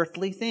on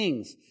earthly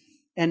things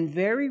and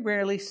very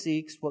rarely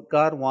seeks what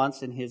God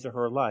wants in his or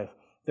her life.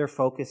 Their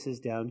focus is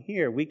down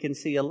here. We can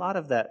see a lot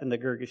of that in the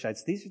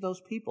Girgashites. These are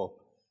those people.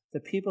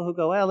 The people who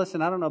go, well,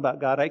 listen, I don't know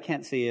about God. I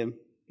can't see him.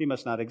 He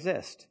must not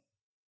exist.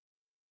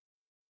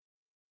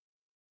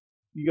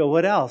 You go,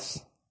 what else?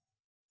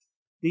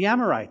 The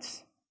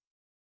Amorites.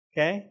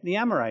 Okay? The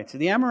Amorites.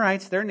 The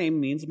Amorites, their name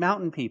means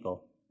mountain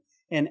people.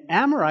 And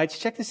Amorites,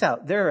 check this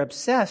out, they're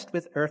obsessed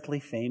with earthly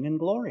fame and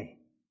glory.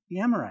 The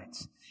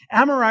Amorites.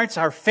 Amorites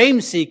are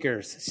fame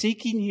seekers,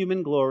 seeking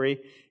human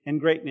glory and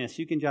greatness.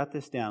 You can jot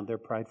this down. They're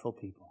prideful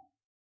people.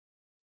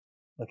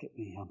 Look at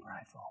me, I'm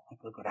prideful.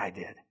 Look what I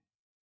did.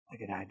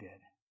 Look what I did.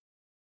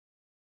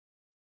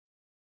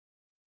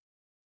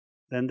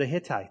 Then the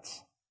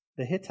Hittites.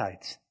 The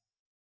Hittites.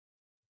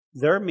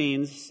 Their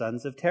means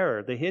sons of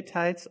terror. The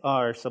Hittites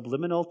are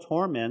subliminal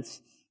torments,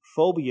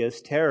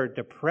 phobias, terror,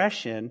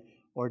 depression,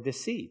 or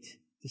deceit.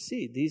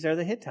 Deceit. These are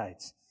the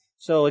Hittites.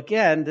 So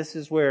again, this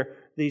is where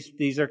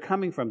these are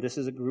coming from. This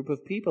is a group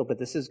of people, but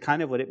this is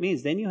kind of what it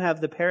means. Then you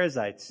have the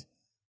Perizzites.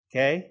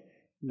 Okay?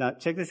 Now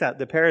check this out.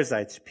 The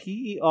Perizzites.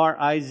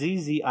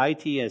 Perizzites.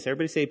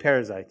 Everybody say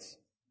Perizzites.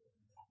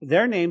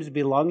 Their names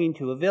belonging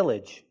to a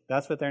village.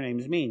 That's what their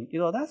names mean. You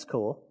know, that's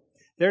cool.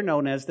 They're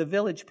known as the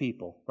village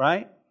people,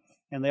 right?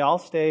 And they all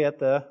stay at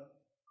the...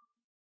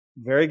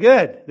 Very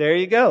good. There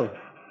you go.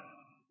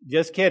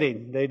 Just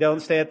kidding. They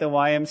don't stay at the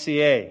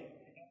YMCA.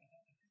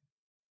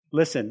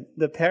 Listen,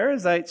 the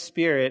Perizzite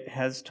spirit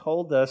has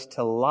told us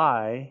to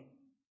lie.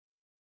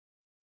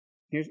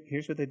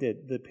 Here's what they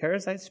did. The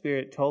Perizzite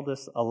spirit told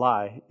us a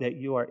lie, that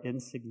you are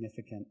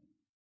insignificant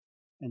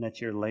and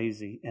that you're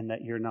lazy and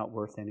that you're not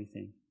worth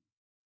anything.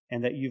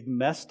 And that you've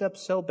messed up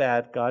so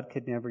bad, God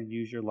could never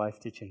use your life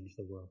to change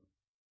the world.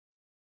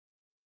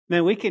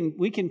 Man, we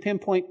can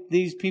pinpoint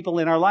these people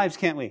in our lives,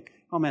 can't we?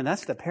 Oh man,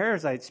 that's the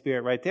Perizzite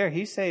spirit right there.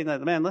 He's saying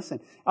that, man, listen,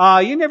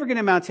 you're never going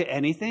to amount to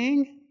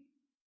anything.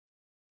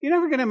 You're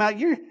never going to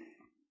amount,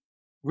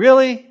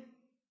 really?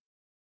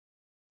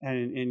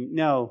 And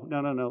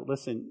no.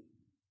 Listen,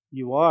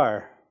 you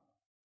are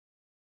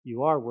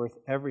worth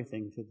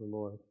everything to the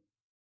Lord,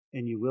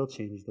 and you will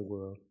change the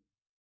world.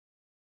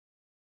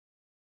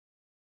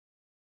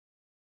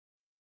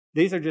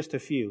 These are just a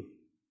few.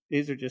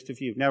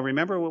 Now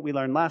remember what we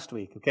learned last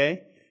week,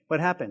 okay? What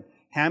happened?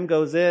 Ham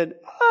goes in.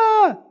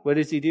 What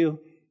does he do?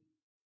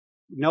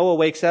 Noah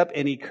wakes up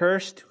and he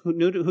cursed.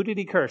 Who did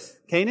he curse?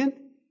 Canaan?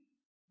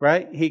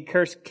 Right? He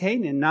cursed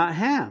Canaan, not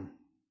Ham.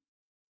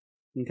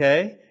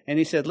 Okay? And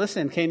he said,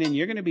 listen, Canaan,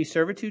 you're going to be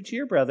servitude to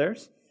your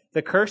brothers.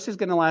 The curse is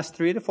going to last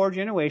 3 to 4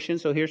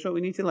 generations. So here's what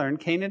we need to learn.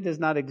 Canaan does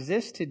not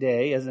exist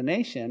today as a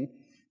nation.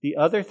 The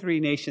other 3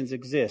 nations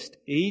exist.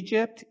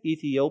 Egypt,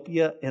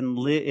 Ethiopia, and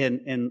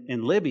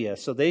Libya.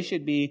 So they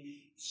should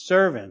be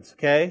servants.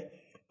 Okay?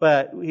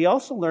 But he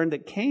also learned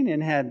that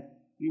Canaan had,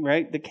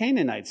 right, the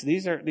Canaanites.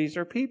 These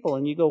are people.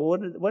 And you go,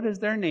 what does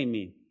their name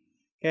mean?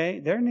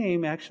 Okay, their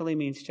name actually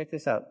means, check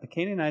this out, the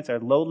Canaanites are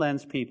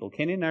lowlands people.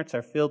 Canaanites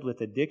are filled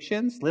with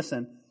addictions,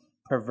 listen,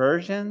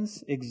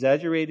 perversions,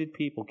 exaggerated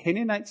people.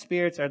 Canaanite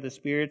spirits are the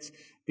spirits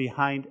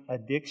behind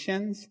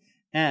addictions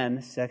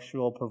and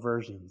sexual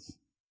perversions.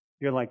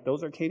 You're like,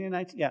 those are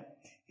Canaanites? Yeah.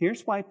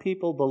 Here's why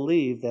people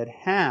believe that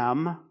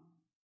Ham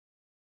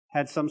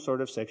had some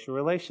sort of sexual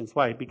relations.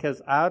 Why?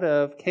 Because out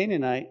of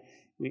Canaanite,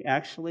 we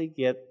actually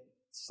get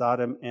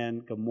Sodom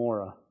and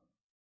Gomorrah.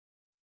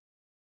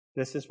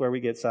 This is where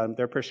we get Sodom.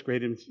 They're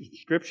portrayed in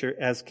Scripture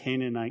as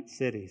Canaanite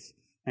cities.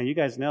 And you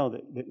guys know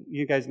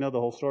the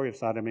whole story of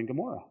Sodom and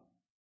Gomorrah.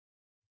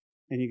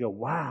 And you go,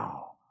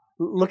 wow.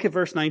 Look at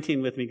verse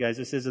 19 with me, guys.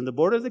 It says, and the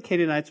border of the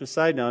Canaanites was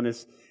Sidon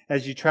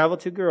as you travel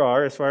to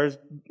Gerar, as far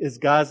as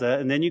Gaza,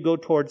 and then you go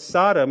towards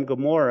Sodom,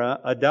 Gomorrah,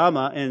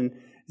 Adamah, and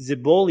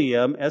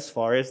Zebolium, as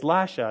far as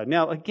Lasha.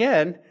 Now,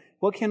 again,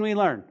 what can we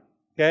learn?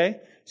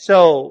 Okay?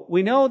 So,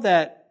 we know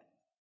that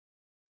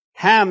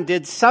Ham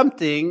did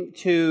something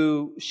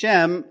to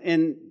Shem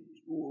and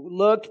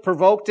looked,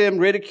 provoked him,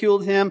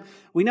 ridiculed him.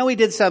 We know he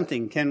did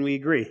something. Can we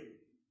agree?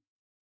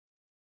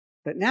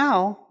 But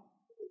now,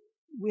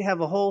 we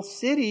have a whole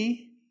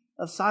city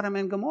of Sodom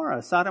and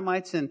Gomorrah.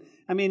 Sodomites and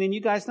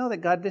you guys know that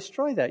God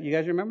destroyed that. You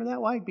guys remember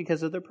that? Why?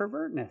 Because of their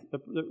pervertness.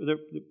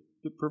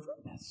 The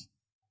pervertness.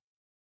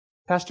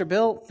 Pastor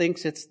Bill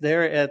thinks it's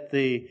there at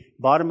the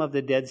bottom of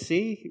the Dead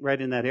Sea, right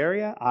in that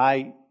area.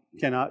 I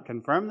cannot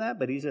confirm that,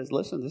 but he says,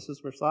 listen, this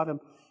is where Sodom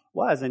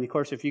was. And of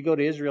course, if you go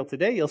to Israel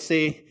today, you'll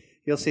see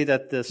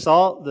that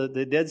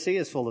the Dead Sea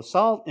is full of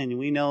salt, and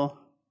we know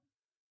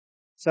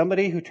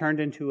somebody who turned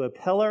into a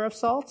pillar of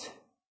salt,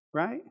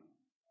 right?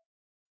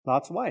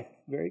 Lot's wife.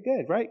 Very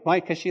good, right? Why?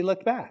 Because she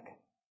looked back.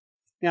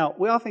 Now,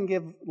 we often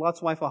give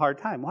Lot's wife a hard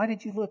time. Why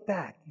did you look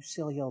back, you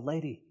silly old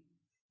lady?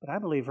 But I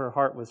believe her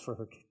heart was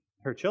for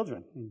her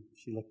children, and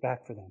she looked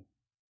back for them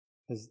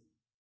because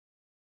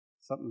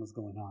something was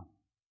going on.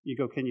 You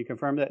go, can you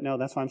confirm that? No,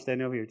 that's why I'm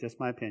standing over here. Just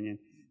my opinion.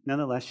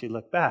 Nonetheless, she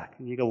looked back.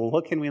 And you go, well,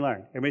 what can we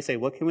learn? Everybody say,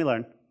 what can we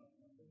learn?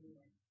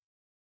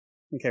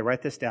 Okay,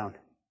 write this down.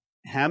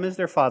 Ham is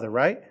their father,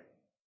 right?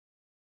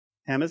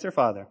 Ham is their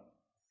father.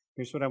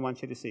 Here's what I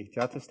want you to see.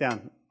 Jot this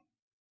down.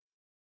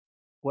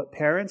 What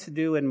parents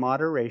do in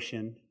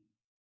moderation,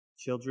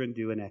 children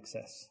do in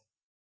excess.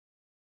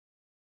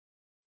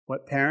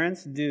 What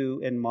parents do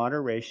in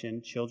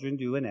moderation, children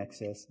do in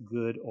excess,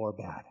 good or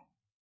bad.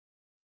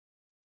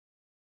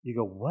 You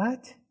go,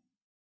 what?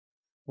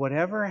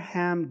 Whatever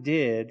Ham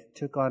did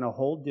took on a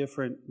whole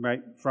different,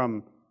 right,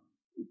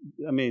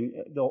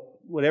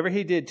 whatever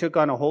he did took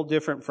on a whole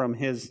different from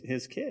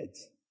his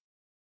kids.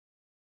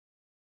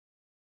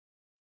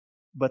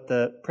 But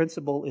the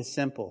principle is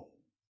simple.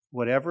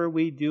 Whatever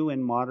we do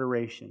in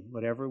moderation,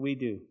 whatever we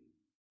do,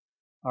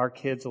 our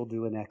kids will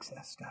do in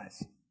excess,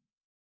 guys.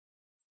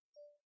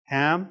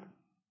 Ham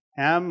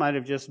might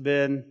have just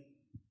been,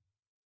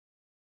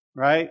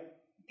 right,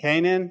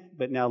 Canaan,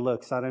 but now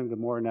look, Sodom and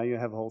Gomorrah, now you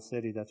have a whole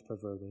city that's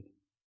perverted.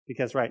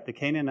 Because, right, the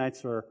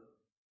Canaanites were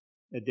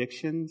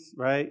addictions,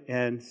 right,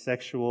 and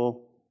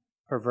sexual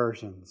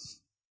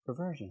perversions.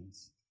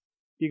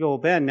 You go, well,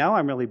 Ben, now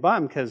I'm really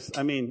bummed because,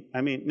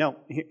 no,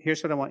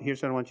 here's what I want you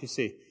to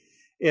see.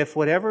 If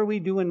whatever we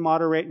do in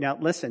moderate, now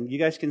listen, you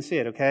guys can see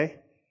it,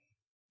 okay?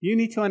 You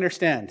need to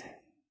understand.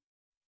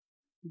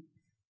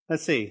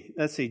 Let's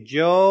see,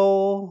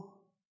 Joe,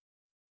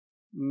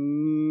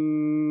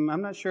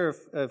 I'm not sure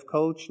if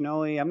Coach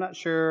Noe, I'm not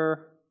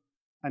sure.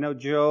 I know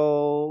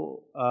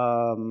Joe,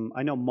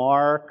 I know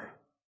Mark,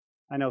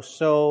 I know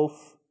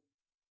Soph,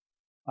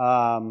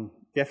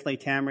 definitely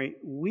Tammy.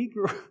 We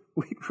grew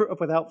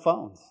up without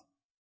phones.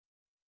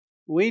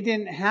 We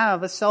didn't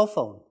have a cell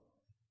phone.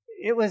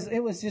 It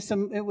was just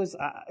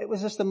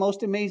the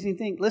most amazing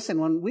thing.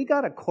 Listen, when we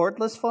got a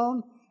cordless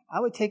phone, I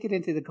would take it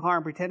into the car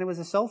and pretend it was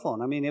a cell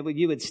phone.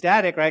 You would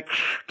static, right?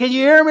 Can you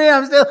hear me?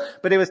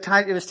 But it was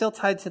still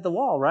tied to the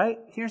wall, right?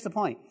 Here's the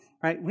point,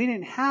 right? We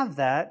didn't have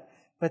that,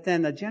 but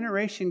then the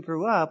generation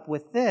grew up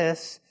with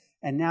this,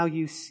 and now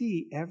you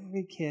see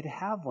every kid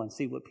have one.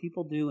 See, what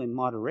people do in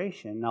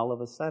moderation, and all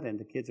of a sudden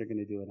the kids are going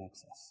to do in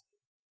excess.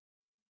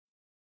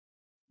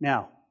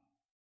 Now,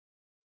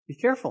 be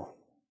careful.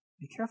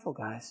 Be careful,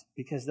 guys,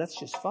 because that's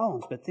just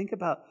phones. But think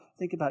about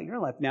your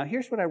life. Now,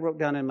 here's what I wrote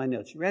down in my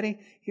notes. You ready?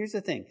 Here's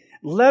the thing.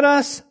 Let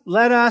us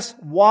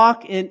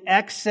walk in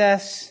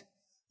excess.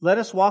 Let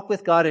us walk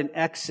with God in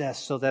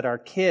excess so that our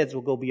kids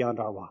will go beyond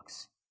our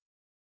walks.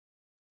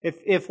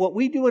 If what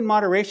we do in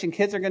moderation,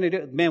 kids are going to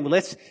do, man,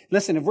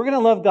 listen, if we're going to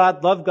love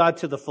God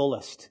to the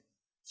fullest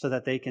so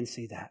that they can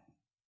see that.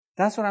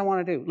 That's what I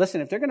want to do.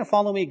 Listen, if they're going to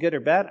follow me good or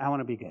bad, I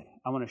want to be good.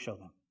 I want to show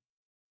them.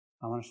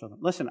 I want to show them.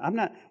 Listen, we're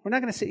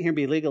not going to sit here and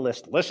be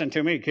legalist. Listen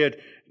to me,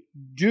 kid.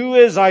 Do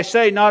as I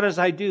say, not as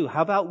I do.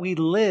 How about we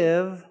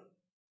live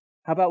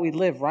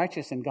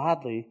righteous and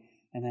godly,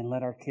 and then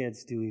let our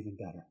kids do even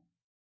better?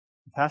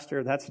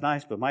 Pastor, that's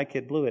nice, but my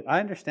kid blew it. I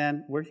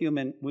understand. We're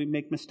human. We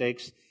make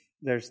mistakes.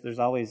 There's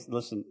always,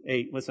 listen,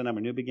 I'm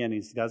a new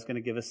beginnings. God's going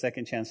to give us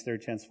second chance,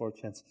 third chance, fourth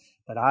chance.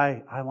 But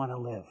I want to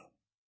live,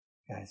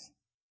 guys.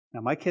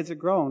 Now my kids are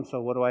grown,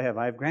 so what do I have?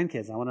 I have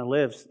grandkids. I want to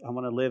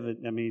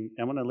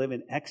live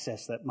in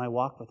excess, that my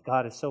walk with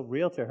God is so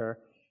real to her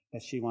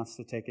that she wants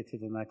to take it to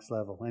the next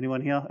level.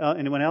 Anyone here?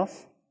 Anyone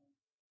else?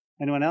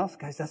 Anyone else?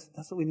 Guys, that's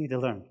what we need to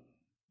learn.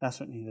 That's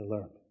what we need to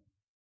learn.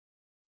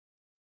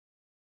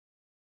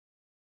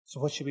 So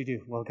what should we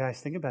do? Well,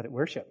 guys, think about it.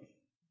 Worship.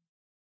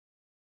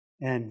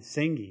 And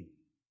singing.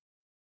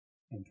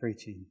 And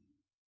preaching.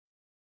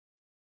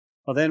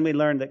 Well, then we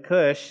learned that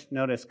Cush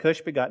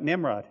begot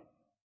Nimrod.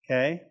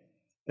 Okay?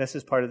 This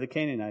is part of the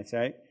Canaanites,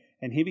 right?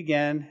 And he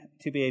began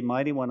to be a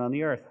mighty one on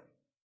the earth.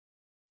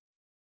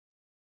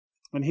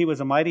 And he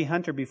was a mighty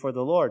hunter before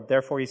the Lord.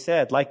 Therefore he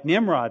said, like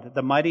Nimrod,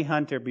 the mighty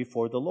hunter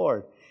before the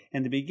Lord.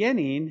 And the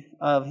beginning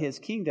of his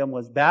kingdom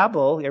was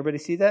Babel. Everybody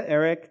see that?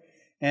 Eric?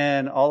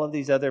 And all of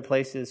these other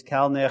places,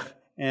 Calneh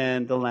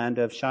and the land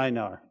of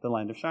Shinar.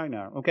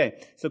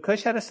 Okay, so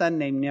Cush had a son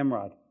named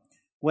Nimrod.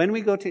 When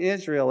we go to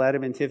Israel,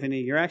 Adam and Tiffany,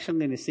 you're actually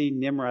going to see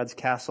Nimrod's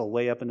castle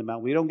way up in the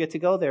mountain. We don't get to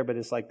go there, but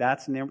it's like,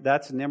 that's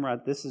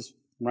Nimrod. This is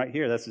right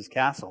here. That's his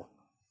castle.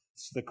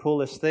 It's the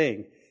coolest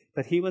thing.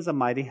 But he was a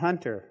mighty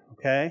hunter,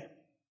 okay?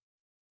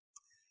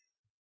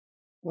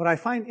 What I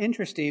find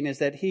interesting is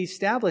that he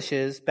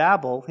establishes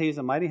Babel. He's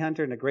a mighty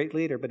hunter and a great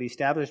leader, but he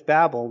established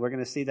Babel. We're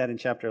going to see that in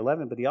chapter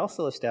 11. But he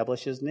also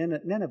establishes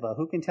Nineveh.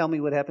 Who can tell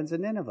me what happens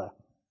in Nineveh?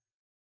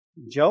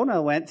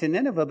 Jonah went to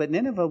Nineveh, but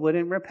Nineveh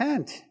wouldn't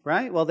repent,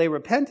 right? Well, they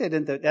repented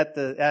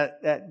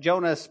at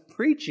Jonah's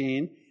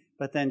preaching,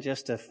 but then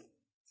just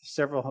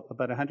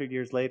about 100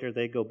 years later,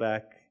 they go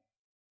back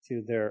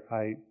to their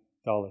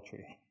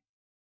idolatry.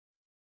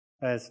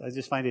 I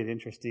just find it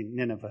interesting.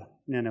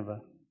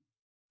 Nineveh.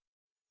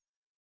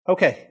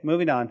 Okay,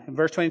 moving on. In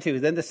verse 22,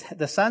 then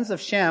the sons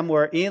of Shem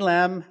were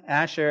Elam,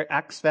 Asher,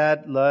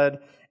 Axpad, Lud,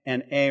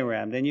 and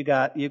Aram. Then you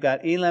got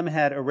Elam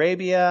had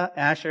Arabia,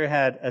 Asher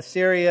had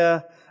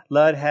Assyria,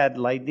 Lud had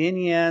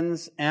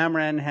Lydinians,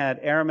 Amram had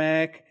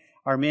Aramaic,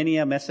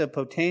 Armenia,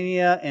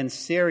 Mesopotamia, and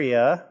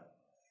Syria.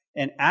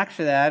 And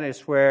after that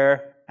is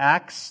where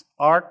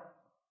Arphaxad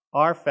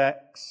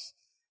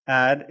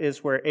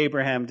is where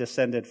Abraham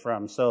descended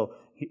from. So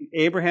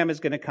Abraham is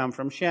going to come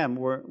from Shem.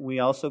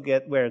 We also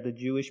get the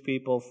Jewish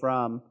people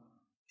from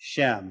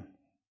Shem.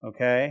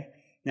 Okay?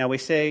 Now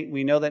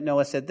we know that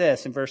Noah said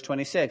this in verse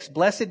 26.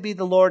 Blessed be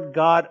the Lord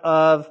God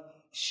of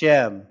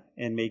Shem,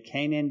 and may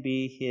Canaan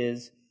be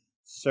his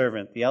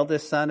servant. The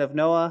eldest son of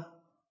Noah,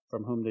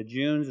 from whom the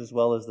Jews as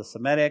well as the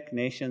Semitic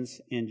nations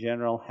in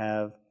general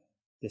have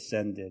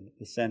descended.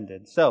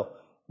 So,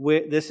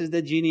 this is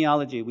the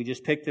genealogy. We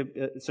just picked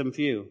some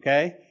few,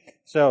 okay?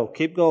 So,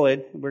 keep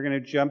going. We're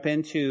going to jump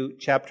into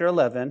chapter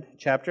 11.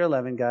 Chapter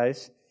 11,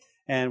 guys.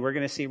 And we're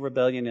going to see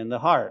rebellion in the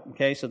heart,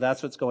 okay? So,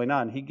 that's what's going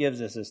on. He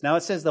gives us this. Now,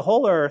 it says, the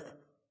whole earth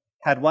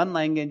had one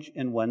language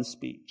and one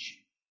speech.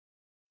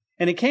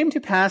 And it came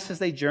to pass as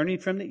they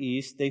journeyed from the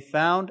east, they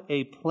found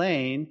a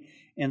plain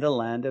in the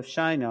land of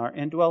Shinar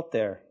and dwelt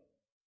there.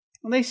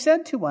 And they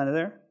said to one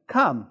another,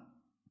 come,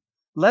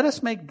 let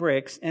us make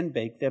bricks and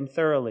bake them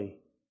thoroughly.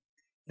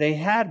 They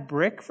had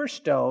brick for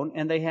stone,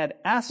 and they had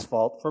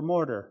asphalt for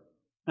mortar.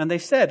 And they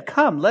said,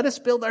 come, let us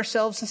build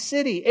ourselves a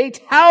city, a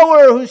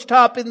tower whose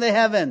top in the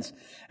heavens.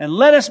 And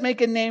let us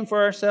make a name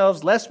for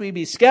ourselves, lest we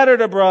be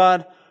scattered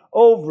abroad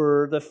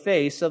over the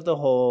face of the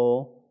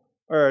whole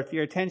earth.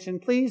 Your attention,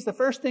 please. The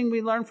first thing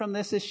we learn from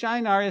this is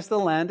Shinar is the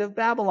land of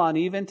Babylon,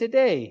 even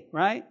today,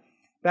 right?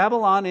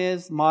 Babylon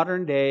is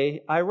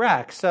modern-day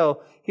Iraq.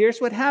 So here's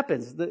what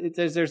happens.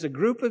 There's a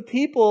group of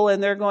people,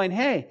 and they're going,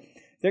 hey,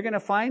 they're going to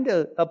find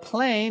a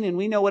plain, and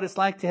we know what it's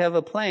like to have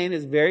a plain.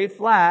 It's very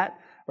flat,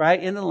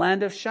 right, in the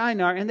land of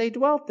Shinar, and they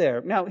dwelt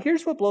there. Now,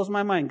 here's what blows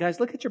my mind. Guys,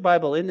 look at your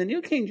Bible. In the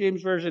New King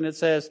James Version, it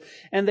says,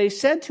 and they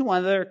said to one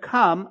another,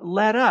 come,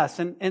 let us.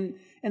 And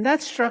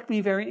that struck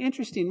me very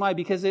interesting. Why?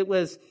 Because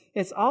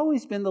it's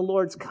always been the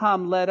Lord's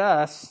come, let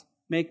us,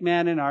 make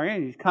man in our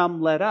image.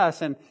 Come, let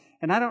us. And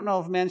I don't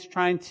know if man's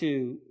trying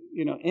to,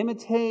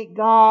 imitate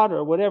God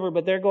or whatever,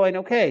 but they're going,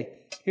 okay,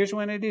 here's what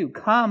we're going to do.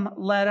 Come,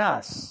 let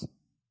us.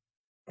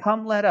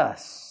 Come, let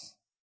us.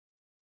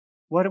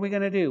 What are we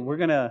going to do? We're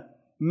going to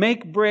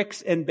make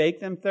bricks and bake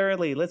them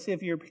thoroughly. Let's see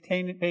if you're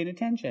paying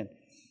attention.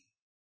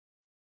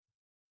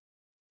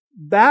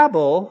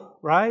 Babel,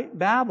 right?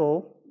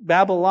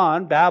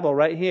 Babylon, Babel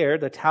right here,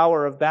 the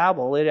Tower of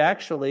Babel, it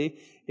actually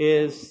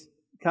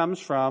comes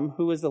from,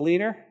 who was the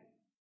leader?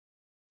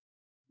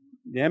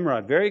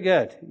 Nimrod. Very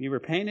good. You were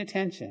paying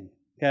attention.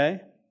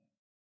 Okay?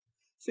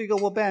 So you go,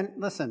 well, Ben,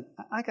 listen,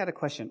 I got a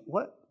question.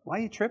 Why are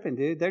you tripping,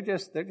 dude? They're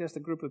just a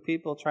group of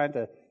people trying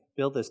to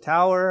build this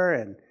tower,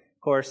 and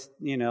Of course,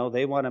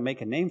 they want to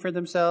make a name for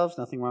themselves.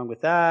 Nothing wrong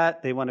with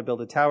that. They want to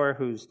build a tower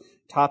whose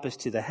top is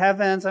to the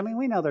heavens. I mean,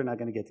 we know they're not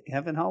going to get to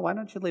heaven. Why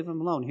don't you leave them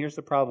alone? Here's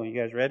the problem. You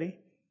guys ready?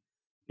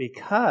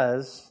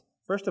 Because,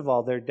 first of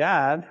all, their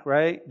dad,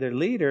 right, their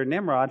leader,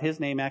 Nimrod, his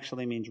name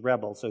actually means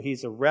rebel. So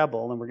he's a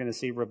rebel, and we're going to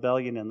see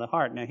rebellion in the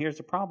heart. Now, here's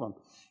the problem.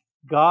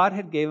 God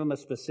had gave him a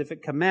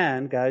specific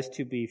command, guys,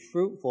 to be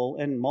fruitful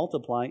and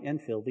multiply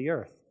and fill the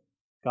earth.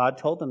 God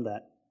told them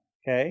that,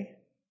 okay?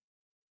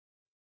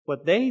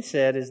 What they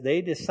said is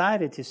they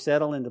decided to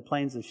settle in the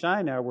plains of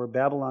Shinar where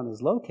Babylon is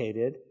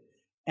located.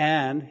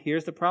 And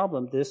here's the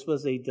problem. This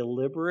was a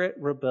deliberate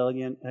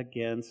rebellion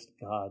against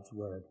God's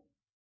word.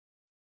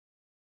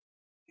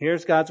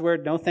 Here's God's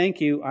word. No, thank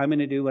you. I'm going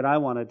to do what I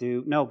want to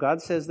do. No,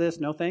 God says this.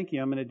 No, thank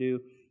you. I'm going to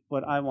do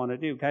what I want to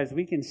do. Guys,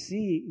 we can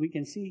see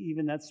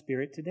even that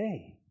spirit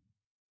today.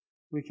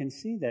 We can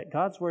see that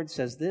God's word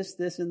says this,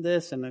 this, and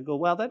this, and I go,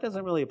 well, that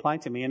doesn't really apply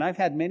to me. And I've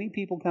had many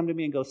people come to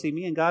me and go, see,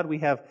 me and God, we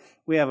have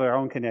our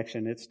own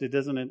connection. It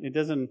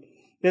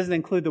doesn't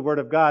include the word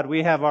of God.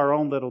 We have our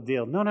own little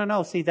deal.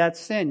 No. See, that's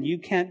sin. You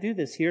can't do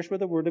this. Here's where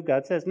the word of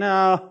God says,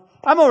 no,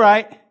 I'm all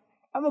right.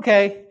 I'm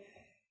okay.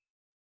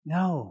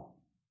 No,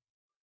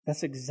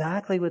 that's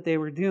exactly what they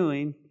were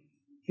doing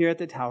here at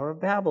the Tower of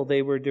Babel.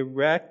 They were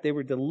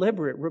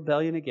deliberate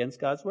rebellion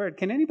against God's word.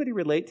 Can anybody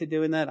relate to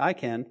doing that? I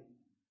can.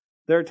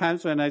 There are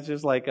times when I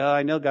just like, oh,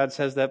 I know God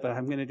says that, but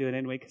I'm going to do it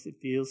anyway because it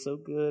feels so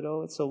good.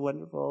 Oh, it's so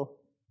wonderful.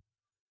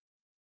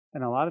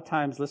 And a lot of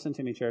times, listen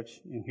to me, church,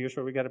 and here's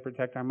where we got to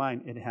protect our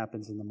mind. It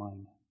happens in the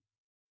mind.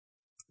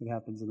 It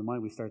happens in the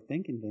mind. We start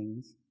thinking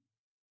things,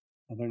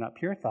 and they're not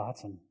pure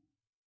thoughts, and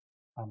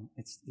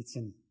it's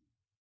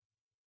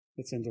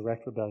in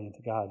direct rebellion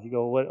to God. You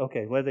go, what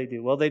did they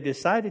do? Well, they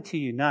decided to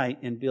unite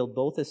and build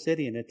both a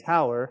city and a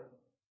tower.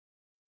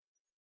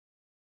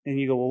 And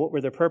you go, well, what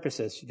were their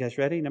purposes? You guys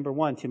ready? Number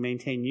one, to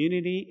maintain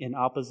unity in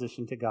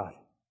opposition to God.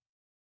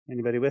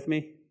 Anybody with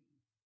me?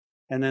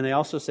 And then they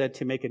also said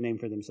to make a name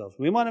for themselves.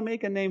 We want to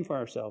make a name for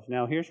ourselves.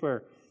 Now, here's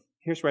where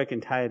I can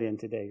tie it in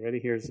today. Ready?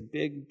 Here's a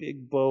big,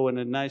 big bow and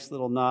a nice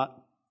little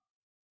knot.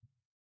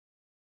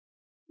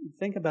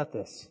 Think about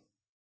this.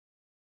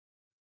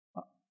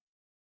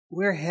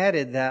 We're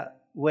headed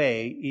that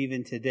way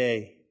even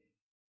today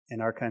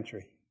in our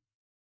country.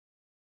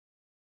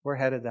 We're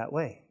headed that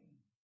way.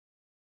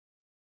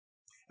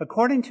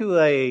 According to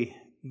a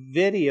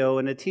video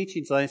and a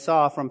teachings I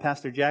saw from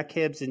Pastor Jack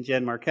Hibbs and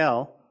Jen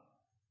Markell,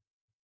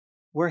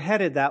 we're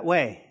headed that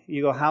way.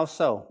 You go, how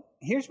so?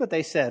 Here's what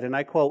they said, and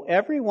I quote,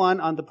 everyone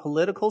on the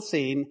political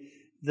scene,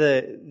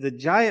 the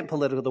giant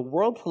political, the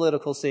world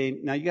political scene,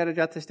 now you got to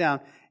jot this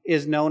down,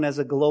 is known as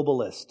a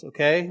globalist,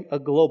 okay? A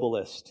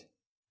globalist.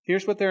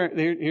 Here's what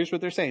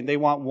they're saying. They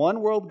want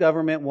one world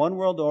government, one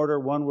world order,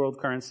 one world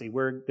currency.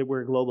 We're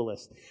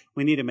globalists.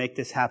 We need to make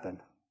this happen.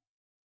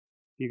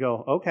 You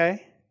go,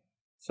 okay.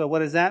 So what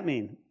does that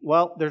mean?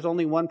 Well, there's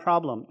only one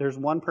problem. There's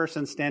one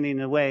person standing in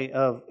the way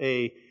of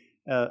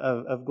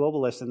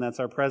globalists, and that's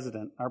our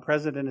president. Our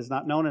president is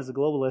not known as a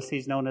globalist.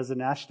 He's known as a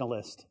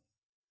nationalist.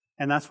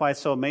 And that's why it's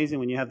so amazing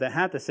when you have the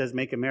hat that says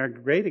 "Make America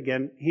Great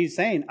Again." He's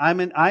saying,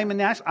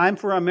 I'm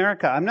for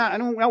America. I'm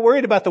not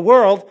worried about the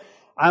world.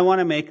 I want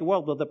to make a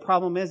world. But the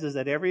problem is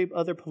that every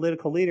other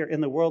political leader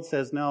in the world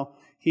says, no,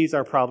 he's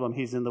our problem.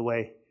 He's in the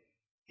way.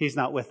 He's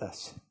not with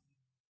us.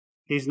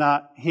 He's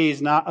not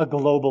a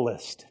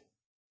globalist.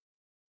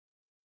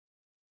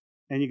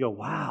 And you go,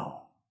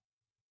 wow.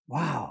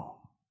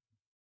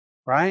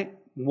 Right?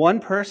 One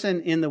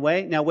person in the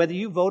way. Now, whether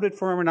you voted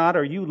for him or not,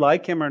 or you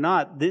like him or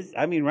not,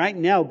 right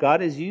now,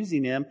 God is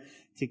using him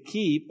to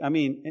keep,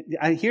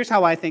 here's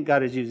how I think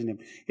God is using him.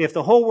 If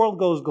the whole world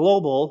goes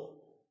global,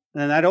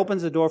 then that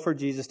opens the door for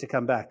Jesus to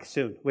come back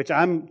soon, which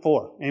I'm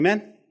for.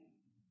 Amen?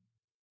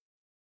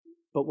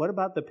 But what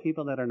about the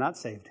people that are not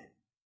saved?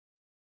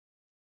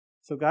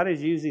 So God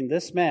is using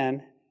this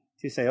man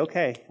to say,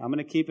 okay, I'm going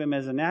to keep him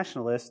as a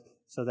nationalist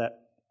so that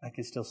I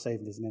can still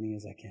save as many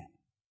as I can.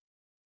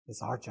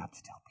 It's our job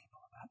to tell people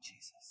about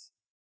Jesus.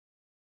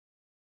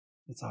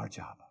 It's our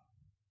job.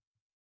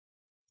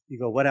 You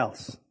go, what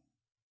else?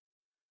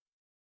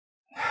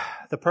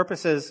 The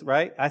purposes,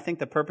 right? I think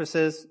the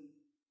purposes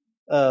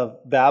of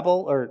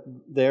Babel or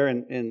there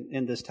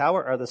in this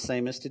tower are the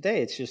same as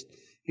today. It's just,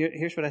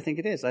 here's what I think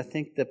it is. I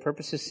think the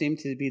purposes seem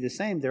to be the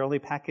same. They're only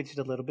packaged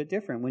a little bit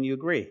different. When you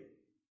agree,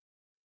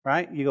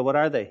 right? You go, what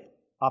are they?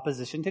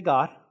 Opposition to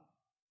God,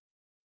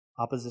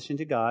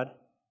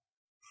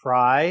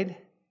 pride,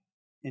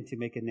 and to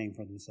make a name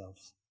for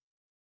themselves.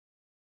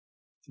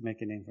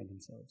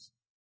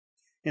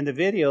 In the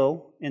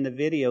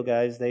video,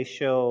 guys, they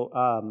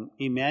show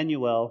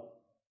Emmanuel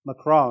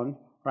Macron,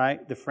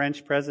 right, the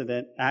French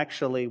president,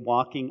 actually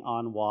walking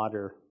on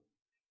water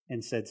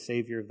and said,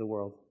 Savior of the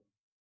world.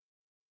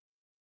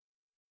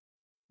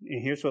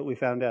 And here's what we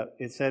found out.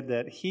 It said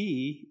that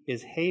he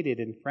is hated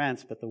in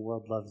France, but the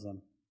world loves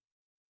him.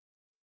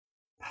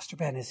 Pastor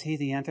Ben, is he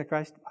the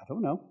Antichrist? I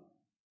don't know.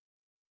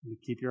 You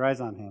keep your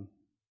eyes on him.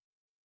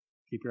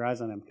 Keep your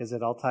eyes on him, because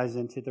it all ties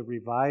into the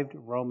revived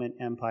Roman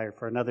Empire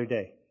for another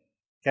day.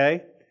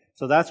 Okay?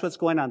 So that's what's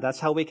going on. That's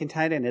how we can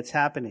tie it in. It's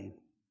happening.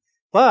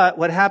 But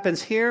what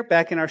happens here,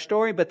 back in our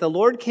story, but the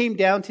Lord came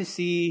down to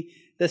see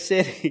the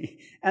city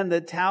and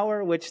the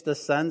tower which the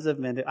sons of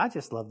men did. I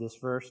just love this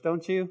verse,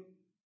 don't you?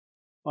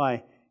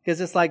 Why?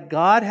 Because it's like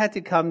God had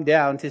to come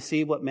down to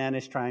see what man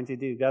is trying to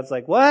do. God's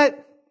like,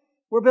 what?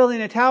 We're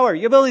building a tower.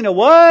 You're building a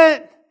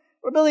what?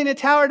 We're building a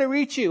tower to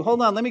reach you.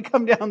 Hold on, let me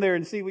come down there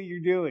and see what you're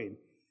doing.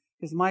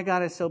 Because my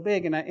God is so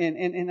big. And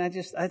I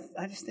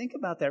just think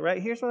about that,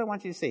 right? Here's what I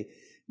want you to see.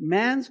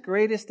 Man's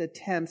greatest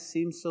attempts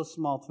seem so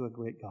small to a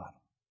great God.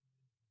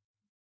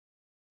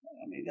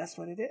 I mean, that's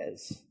what it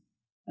is.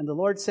 And the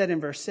Lord said in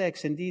verse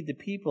 6, indeed, the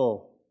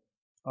people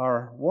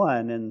are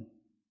one, and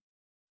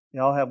they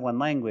all have one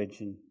language,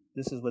 and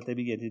this is what they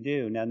begin to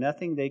do. Now,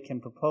 nothing they can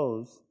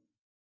propose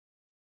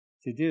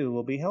to do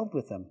will be held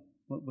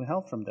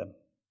from them.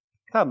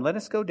 Come, let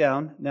us go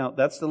down. Now,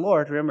 that's the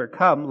Lord. Remember,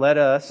 come, let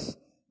us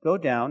go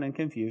down and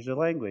confuse their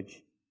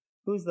language.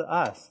 Who's the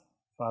us?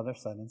 Father,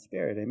 Son, and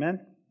Spirit. Amen?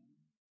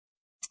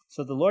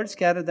 So the Lord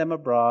scattered them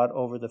abroad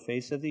over the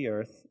face of the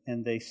earth,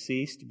 and they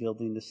ceased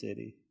building the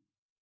city.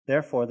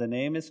 Therefore, the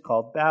name is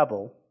called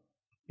Babel,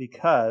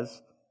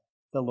 because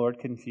the Lord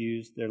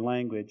confused their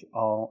language in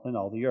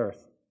all the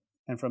earth.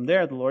 And from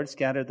there, the Lord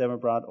scattered them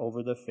abroad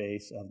over the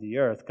face of the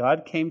earth.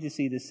 God came to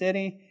see the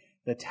city,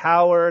 the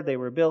tower they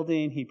were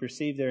building. He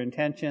perceived their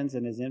intentions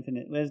in His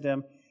infinite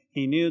wisdom.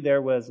 He knew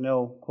there was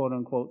no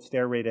quote-unquote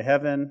stairway to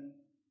heaven.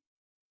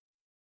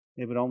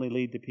 It would only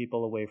lead the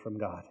people away from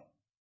God.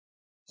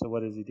 So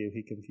what does He do?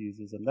 He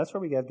confuses them. That's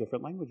where we have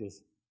different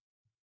languages.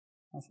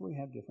 That's where we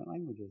have different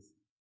languages.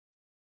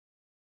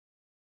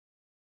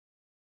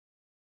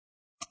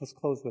 Let's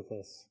close with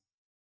this.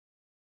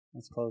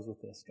 Let's close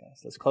with this,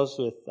 guys. Let's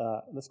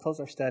close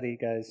our study,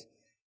 guys,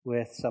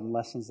 with some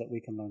lessons that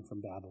we can learn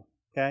from Babel.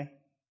 Okay?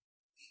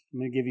 I'm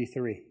going to give you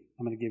three.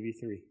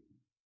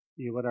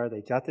 What are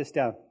they? Jot this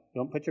down.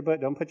 Don't put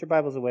your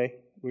Bibles away.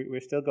 We're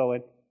still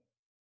going.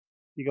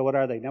 You go, what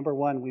are they? Number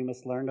one, we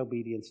must learn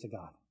obedience to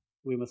God.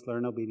 We must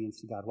learn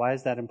obedience to God. Why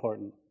is that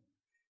important?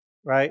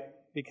 Right?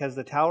 Because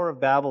the Tower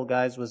of Babel,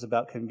 guys, was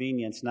about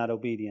convenience, not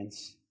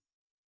obedience.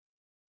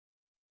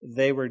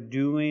 They were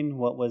doing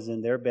what was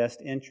in their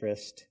best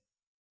interest.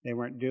 They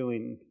weren't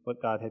doing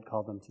what God had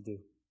called them to do.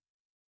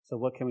 So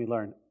what can we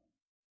learn?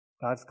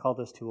 God's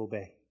called us to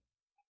obey.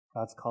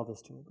 God's called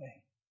us to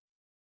obey.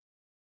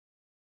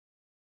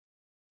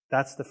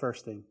 That's the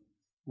first thing.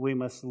 We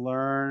must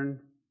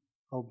learn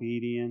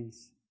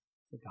obedience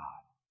to God.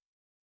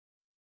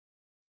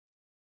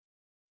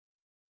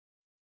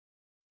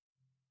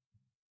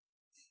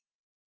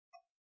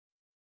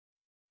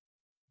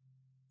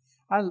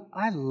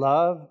 I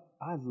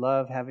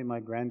love having my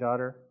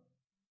granddaughter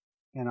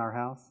in our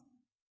house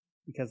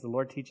because the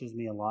Lord teaches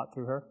me a lot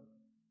through her.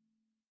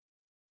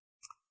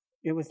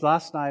 It was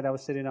last night I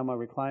was sitting on my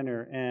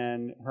recliner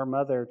and her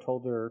mother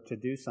told her to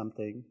do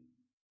something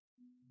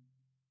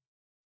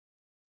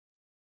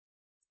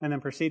and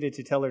then proceeded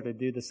to tell her to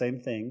do the same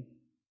thing.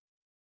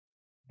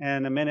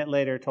 And a minute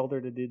later told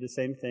her to do the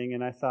same thing,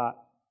 and I thought,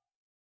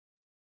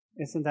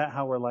 isn't that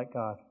how we're like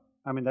God?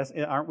 I mean,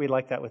 aren't we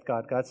like that with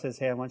God? God says,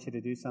 hey, I want you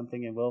to do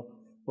something, and we'll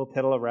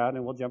pedal around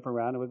and we'll jump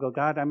around and we'll go,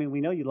 God, I mean,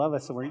 we know you love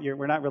us, so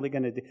we're not really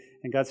going to do.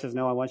 And God says,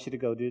 no, I want you to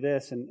go do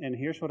this. And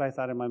here's what I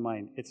thought in my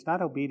mind. It's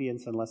not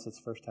obedience unless it's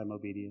first-time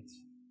obedience.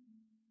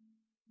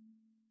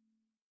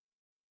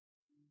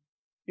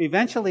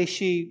 Eventually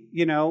she,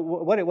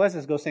 what it was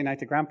is go say night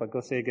to Grandpa, go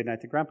say good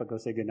night to Grandpa, go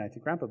say good night to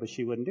Grandpa, but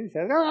she wouldn't do it. She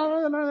said,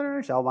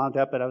 no, she all wound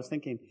up, but I was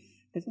thinking,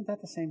 isn't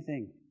that the same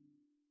thing?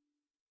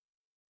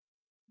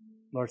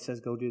 Lord says,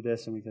 go do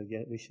this, and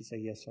we should say,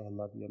 yes, sir, I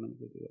love you, I'm going to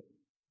go do it.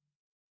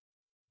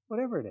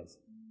 Whatever it is.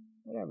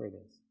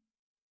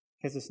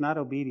 Because it's not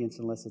obedience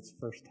unless it's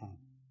first time.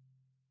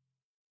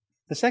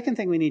 The second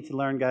thing we need to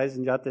learn, guys,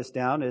 and jot this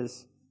down,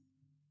 is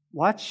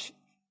watch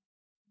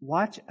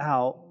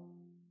out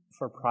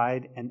for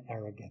pride and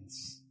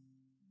arrogance.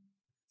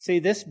 See,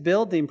 this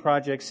building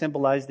project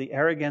symbolized the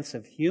arrogance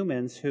of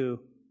humans who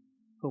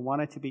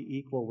wanted to be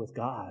equal with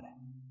God.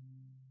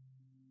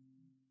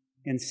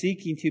 And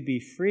seeking to be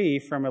free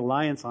from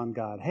reliance on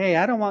God. Hey,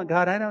 I don't want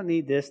God, I don't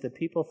need this. The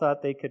people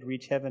thought they could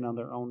reach heaven on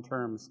their own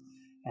terms.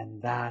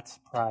 And that's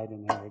pride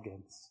and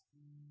arrogance.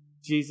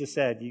 Jesus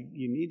said,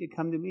 you need to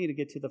come to me to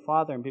get to the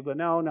Father. And people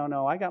go,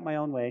 no, I got my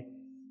own way.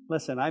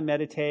 Listen, I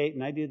meditate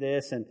and I do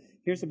this. And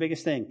here's the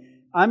biggest thing.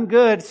 I'm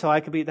good, so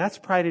I could be. That's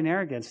pride and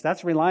arrogance.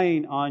 That's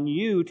relying on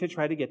you to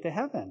try to get to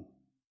heaven.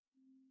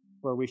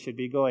 Where we should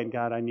be going,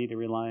 God, I need to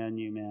rely on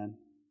you, man.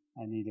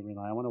 I need to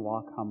rely. I want to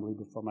walk humbly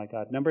before my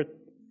God. Number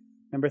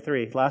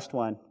 3, last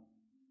one.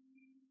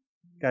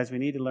 Guys, we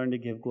need to learn to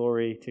give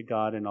glory to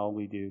God in all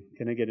we do.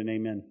 Can I get an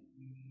amen?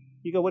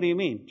 You go, what do you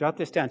mean? Jot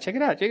this down. Check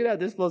it out.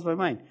 This blows my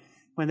mind.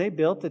 When they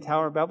built the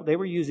Tower of Babel, they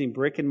were using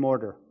brick and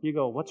mortar. You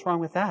go, what's wrong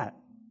with that?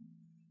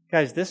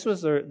 Guys, this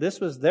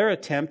was their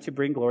attempt to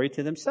bring glory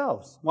to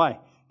themselves. Why?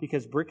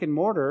 Because brick and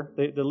mortar,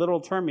 the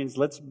literal term means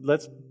let's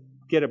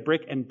get a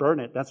brick and burn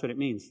it. That's what it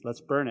means.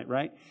 Let's burn it,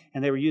 right?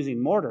 And they were using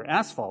mortar,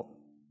 asphalt.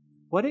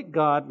 What did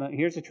God,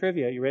 here's a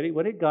trivia, you ready?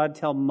 What did God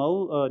tell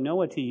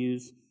Noah to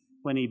use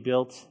when he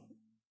built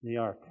the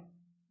ark?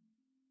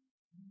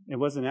 It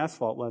wasn't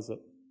asphalt, was it?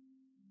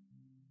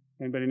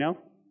 Anybody know?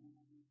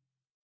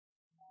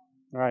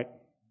 All right.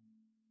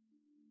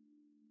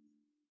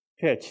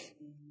 Pitch.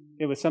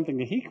 It was something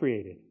that he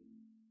created.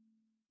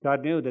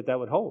 God knew that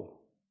would hold.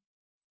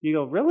 You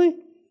go, really?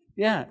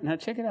 Yeah, now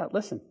check it out.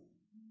 Listen.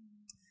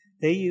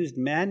 They used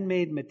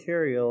man-made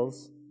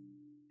materials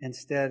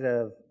instead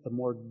of the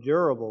more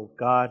durable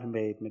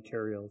God-made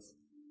materials.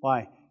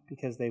 Why?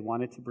 Because they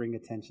wanted to bring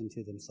attention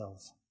to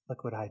themselves.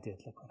 Look what I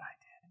did. Look what I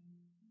did.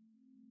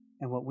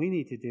 And what we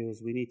need to do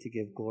is we need to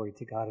give glory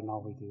to God in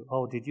all we do.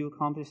 Oh, did you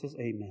accomplish this?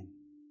 Amen.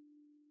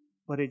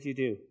 What did you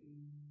do?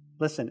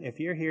 Listen, if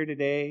you're here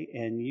today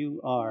and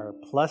you are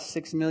plus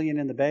 6 million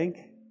in the bank,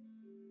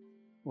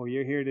 or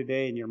you're here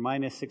today and you're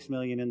minus 6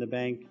 million in the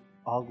bank,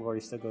 all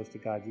glory still goes to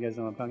God. You guys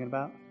know what I'm talking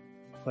about?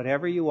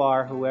 Whatever you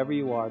are, whoever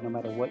you are, no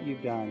matter what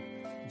you've done,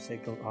 you say,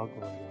 all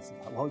glory goes to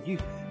God. Well,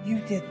 you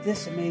did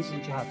this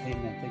amazing job.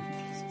 Amen. Thank you,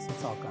 Jesus.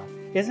 It's all God.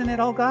 Isn't it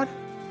all God?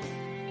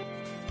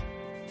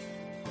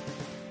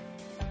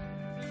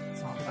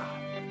 It's all God.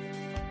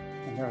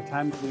 And there are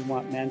times we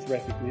want man's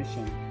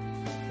recognition,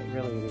 but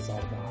really it is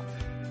all God.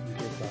 We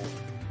give God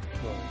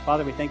glory.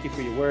 Father, we thank you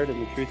for your word and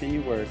the truth in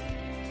your word.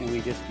 And we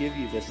just give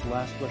you this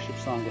last worship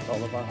song with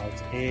all of our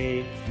hearts.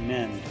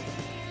 Amen.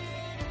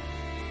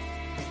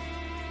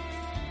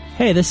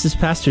 Hey, this is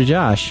Pastor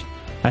Josh.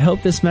 I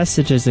hope this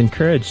message has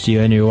encouraged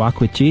you in your walk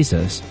with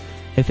Jesus.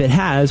 If it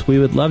has, we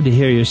would love to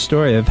hear your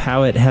story of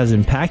how it has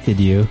impacted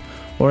you,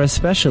 or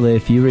especially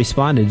if you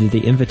responded to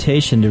the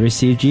invitation to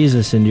receive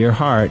Jesus into your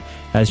heart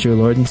as your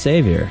Lord and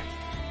Savior.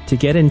 To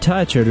get in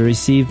touch or to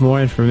receive more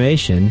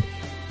information,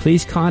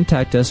 please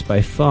contact us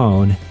by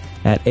phone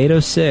at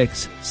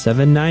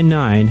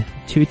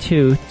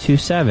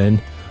 806-799-2227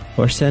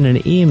 or send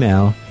an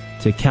email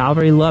to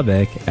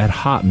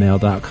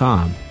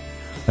calvarylubbock@hotmail.com.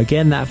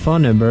 Again, that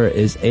phone number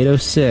is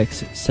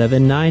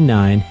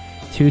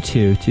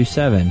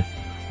 806-799-2227.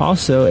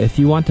 Also, if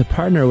you want to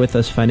partner with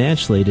us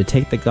financially to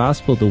take the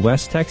gospel to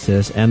West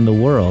Texas and the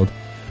world,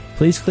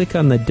 please click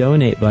on the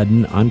donate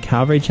button on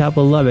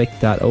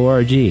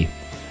calvarychapellubbock.org.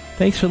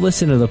 Thanks for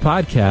listening to the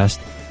podcast.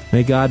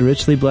 May God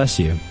richly bless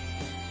you.